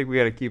 definitely. I think we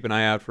got to keep an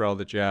eye out for all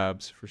the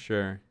jobs for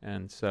sure.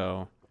 And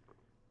so,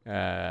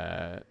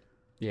 yeah,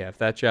 if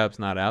that job's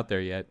not out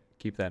there yet,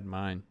 keep that in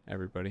mind,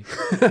 everybody.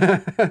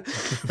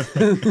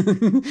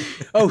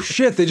 Oh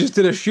shit! They just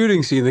did a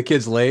shooting scene. The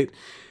kid's late.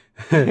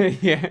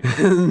 Yeah,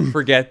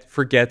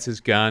 forgets his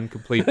gun.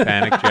 Complete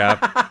panic job.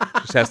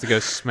 Just has to go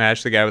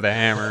smash the guy with a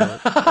hammer.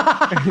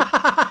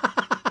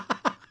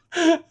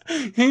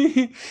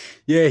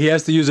 Yeah, he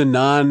has to use a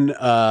non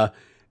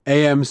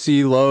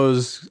AMC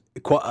Lowe's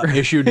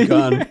issued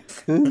gun,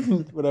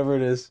 whatever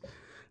it is.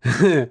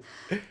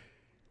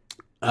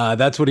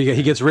 That's what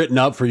he gets written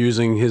up for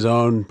using his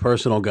own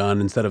personal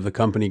gun instead of the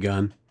company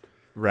gun.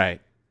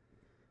 Right,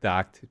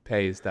 docked.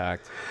 Pay is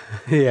docked.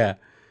 Yeah,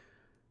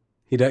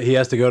 he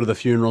has to go to the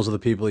funerals of the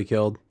people he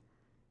killed.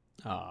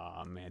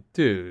 Oh man,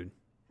 dude,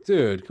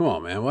 come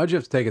on, man. Why'd you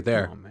have to take it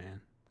there? oh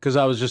man. Because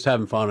I was just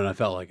having fun and I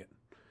felt like it.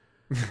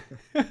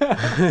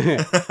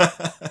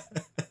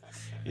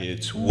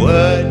 It's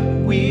what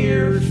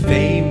we're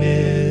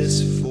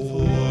famous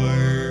for.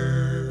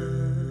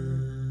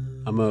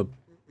 I'm a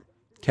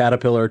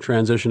caterpillar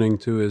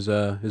transitioning to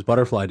his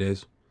butterfly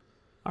days.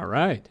 All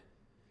right,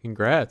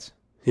 congrats.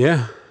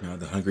 Yeah.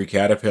 The Hungry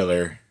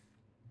Caterpillar.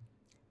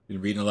 Been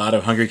reading a lot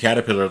of Hungry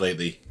Caterpillar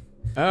lately.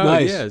 Oh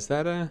Nice. yeah, is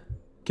that a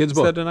Kids' is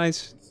book. that a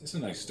nice? It's a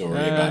nice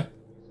story about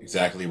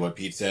exactly what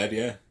Pete said,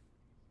 yeah.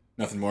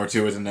 Nothing more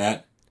to it than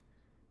that.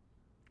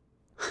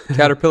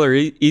 Caterpillar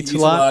eats He eats a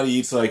lot. He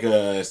eats like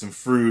some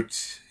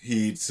fruit.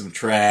 He eats some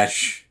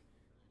trash.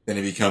 Then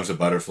he becomes a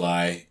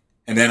butterfly.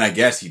 And then I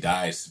guess he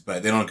dies.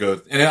 But they don't go...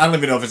 And I don't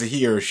even know if it's a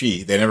he or a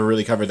she. They never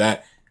really covered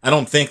that. I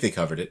don't think they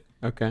covered it.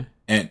 Okay.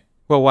 And,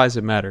 Well, why does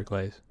it matter,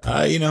 Glaze?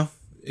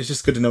 it's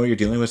just good to know what you're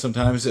dealing with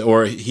sometimes.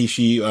 Or he,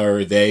 she,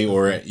 or they,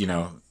 or,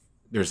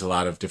 there's a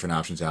lot of different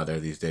options out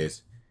there these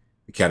days.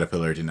 The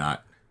caterpillar didn't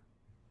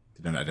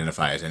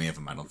identify as any of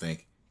them, I don't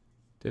think.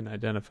 Didn't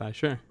identify.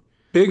 Sure.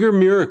 Bigger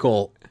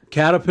miracle: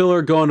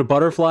 caterpillar going to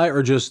butterfly,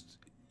 or just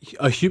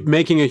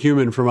making a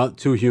human from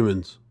two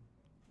humans?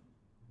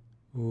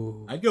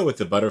 Ooh. I'd go with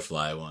the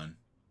butterfly one.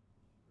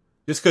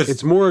 Just because...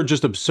 It's more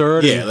just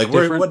absurd. Yeah, and like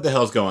different. what the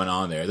hell's going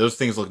on there? Those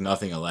things look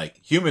nothing alike.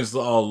 Humans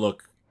all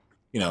look,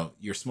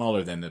 you're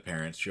smaller than the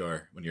parents,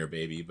 sure, when you're a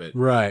baby, but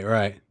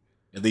Right.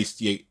 at least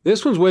you...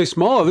 This one's way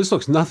smaller. This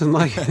looks nothing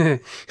like.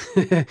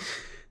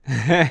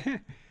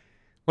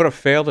 What a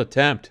failed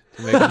attempt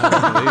to make one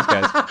of these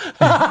guys.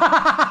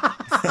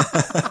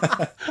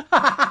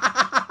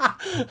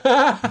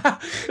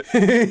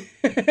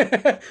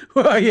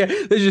 Well, yeah,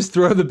 they just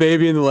throw the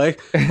baby in the lake.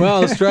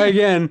 Well, let's try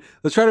again.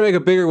 Let's try to make a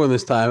bigger one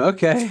this time.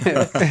 Okay.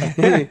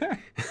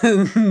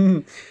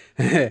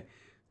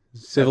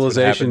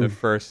 Civilization. The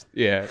first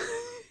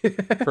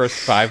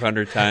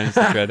 500 times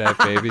to try to have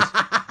babies.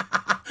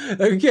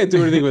 We can't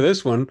do anything with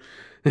this one.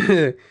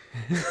 We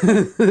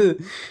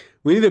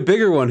need a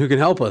bigger one who can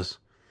help us.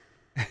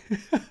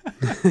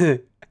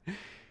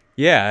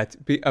 Yeah, to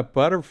be a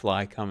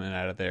butterfly coming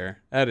out of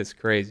there. That is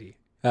crazy.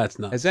 That's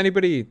nuts. Has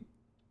anybody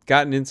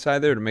gotten inside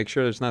there to make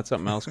sure there's not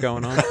something else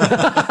going on?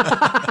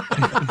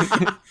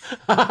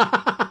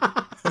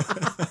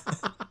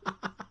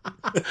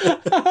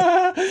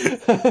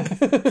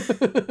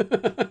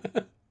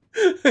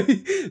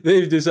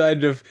 They've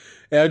decided to,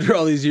 after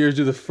all these years,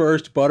 do the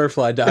first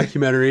butterfly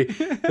documentary.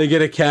 They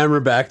get a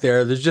camera back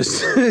there. There's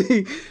just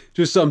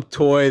just some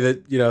toy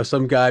that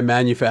some guy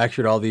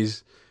manufactured. All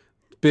these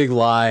big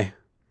lie.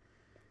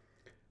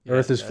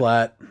 Earth is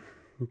flat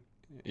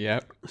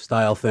Yep.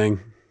 style thing.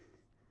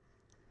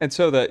 And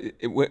so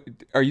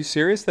are you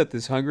serious that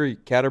this hungry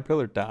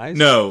caterpillar dies?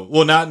 No,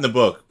 well, not in the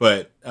book,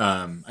 but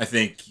I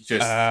think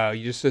just...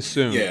 You just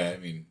assume. yeah, I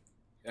mean,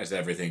 as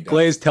everything does.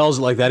 Glaze tells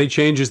it like that. He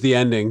changes the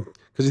ending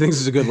because he thinks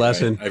it's a good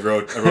lesson. I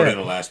wrote in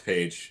the last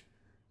page.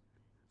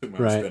 Took my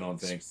own Right. spin on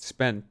things.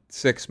 Spent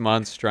 6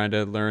 months trying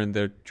to learn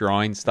the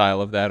drawing style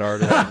of that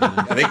artist.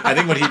 I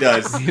think what he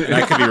does, and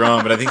I could be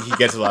wrong, but I think he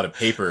gets a lot of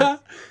paper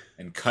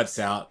and cuts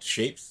out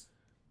shapes.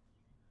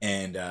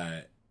 And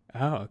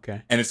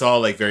okay. and it's all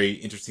like very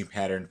interesting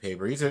patterned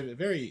paper. He's a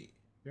very,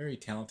 very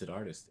talented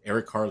artist.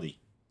 Eric Carley.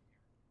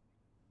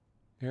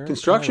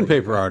 Construction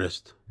paper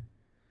artist.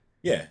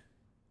 Yeah.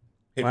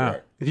 Paper Wow.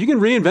 art. If you can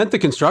reinvent the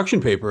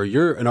construction paper,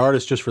 you're an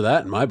artist just for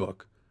that in my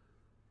book.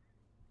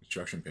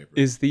 Construction paper.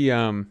 Is the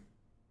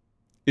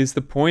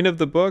point of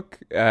the book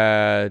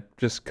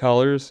just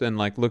colors and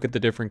like look at the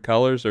different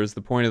colors, or is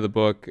the point of the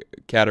book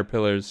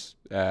caterpillars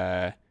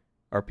are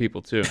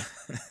people too,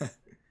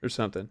 or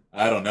something?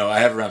 I don't know. I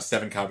have around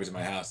 7 copies in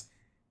my house.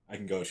 I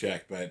can go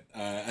check, but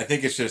I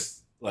think it's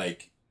just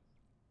like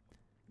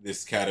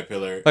this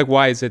caterpillar. Like,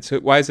 why is it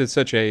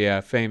such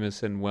a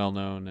famous and well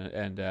known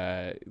and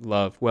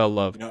well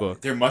loved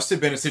book? There must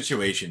have been a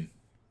situation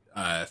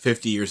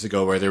 50 years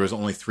ago where there was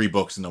only 3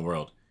 books in the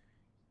world,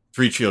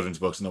 3 children's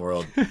books in the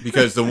world,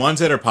 because the ones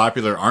that are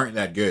popular aren't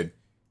that good,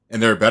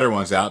 and there are better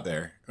ones out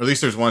there. Or at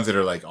least there's ones that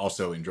are like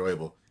also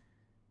enjoyable.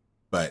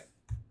 But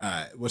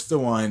what's the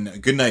one?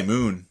 Goodnight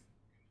Moon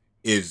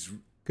is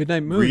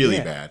Goodnight Moon, really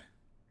yeah. bad,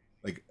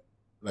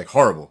 like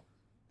horrible.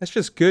 That's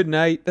just good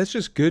night. That's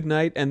just good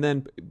night, and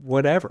then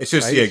whatever. It's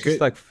just right? yeah, It's just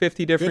like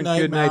 50 different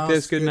good night mouse,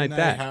 this, good night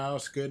that.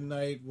 House, good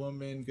night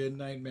woman, good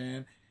night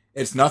man.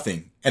 It's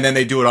nothing, and then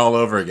they do it all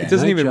over again. It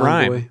doesn't Night, even John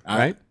rhyme, Boy.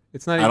 right?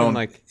 It's not I even don't.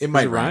 like It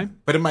might does rhyme,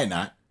 but it might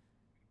not.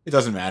 It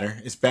doesn't matter.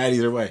 It's bad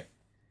either way.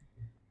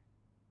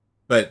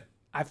 But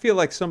I feel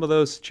like some of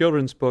those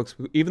children's books,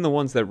 even the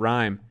ones that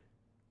rhyme,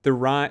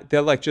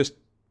 they'll like just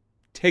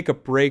take a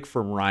break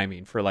from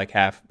rhyming for like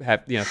half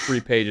 3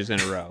 pages in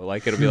a row.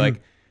 Like it'll be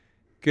like,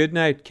 good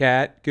night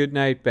cat, good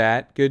night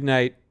bat, good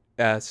night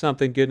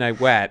something, good night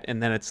wat,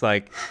 and then it's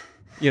like,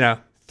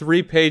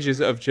 3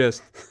 pages of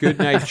just good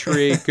night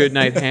tree, good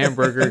night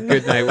hamburger,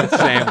 good night with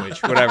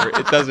sandwich, whatever.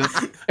 It doesn't.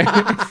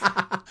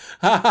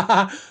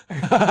 a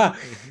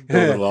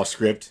little off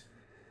script.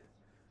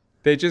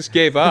 They just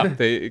gave up.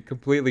 They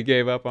completely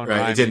gave up on Right.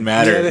 rhyming. It didn't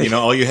matter. Yeah,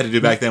 All you had to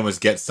do back then was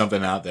get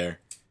something out there.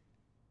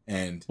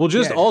 And Well,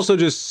 just Yeah. also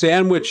just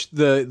sandwich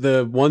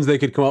the ones they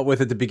could come up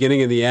with at the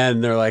beginning and the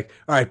end. They're like,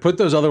 all right, put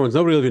those other ones.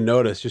 Nobody will even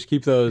notice. Just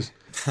keep those.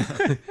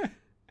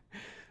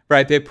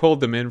 Right, they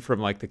pulled them in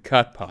from like the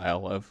cut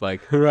pile of like,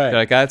 Right. they're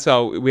like that's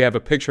all. We have a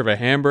picture of a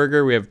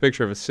hamburger, we have a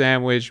picture of a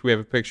sandwich, we have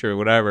a picture of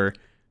whatever.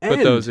 Put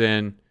And- those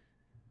in.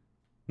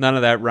 None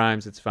of that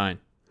rhymes. It's fine.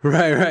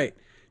 Right.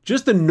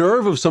 Just the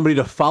nerve of somebody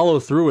to follow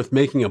through with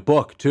making a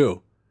book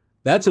too.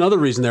 That's another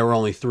reason there were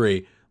only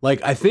 3.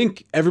 Like I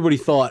think everybody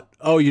thought,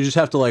 oh, you just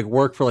have to like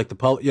work for like the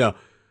public,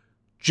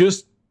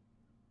 just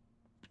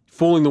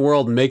fooling the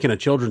world and making a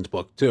children's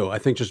book too. I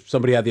think just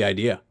somebody had the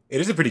idea. it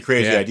is a pretty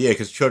crazy Yeah. idea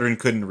because children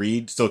couldn't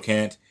read, still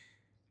can't.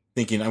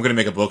 Thinking I'm going to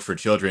make a book for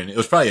children. It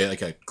was probably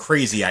like a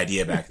crazy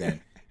idea back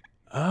then.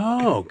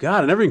 Oh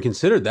God, I never even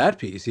considered that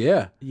piece.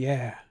 Yeah,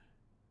 Yeah.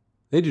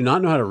 they do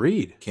not know how to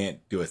read. Can't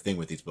do a thing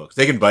with these books.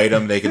 They can bite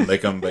them, they can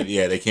lick them, but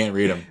yeah, they can't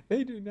read them.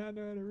 They do not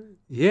know how to read.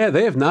 Yeah,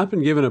 they have not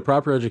been given a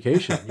proper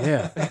education.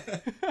 Yeah.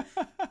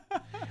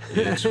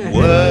 It's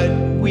what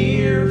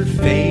we're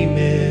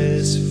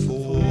famous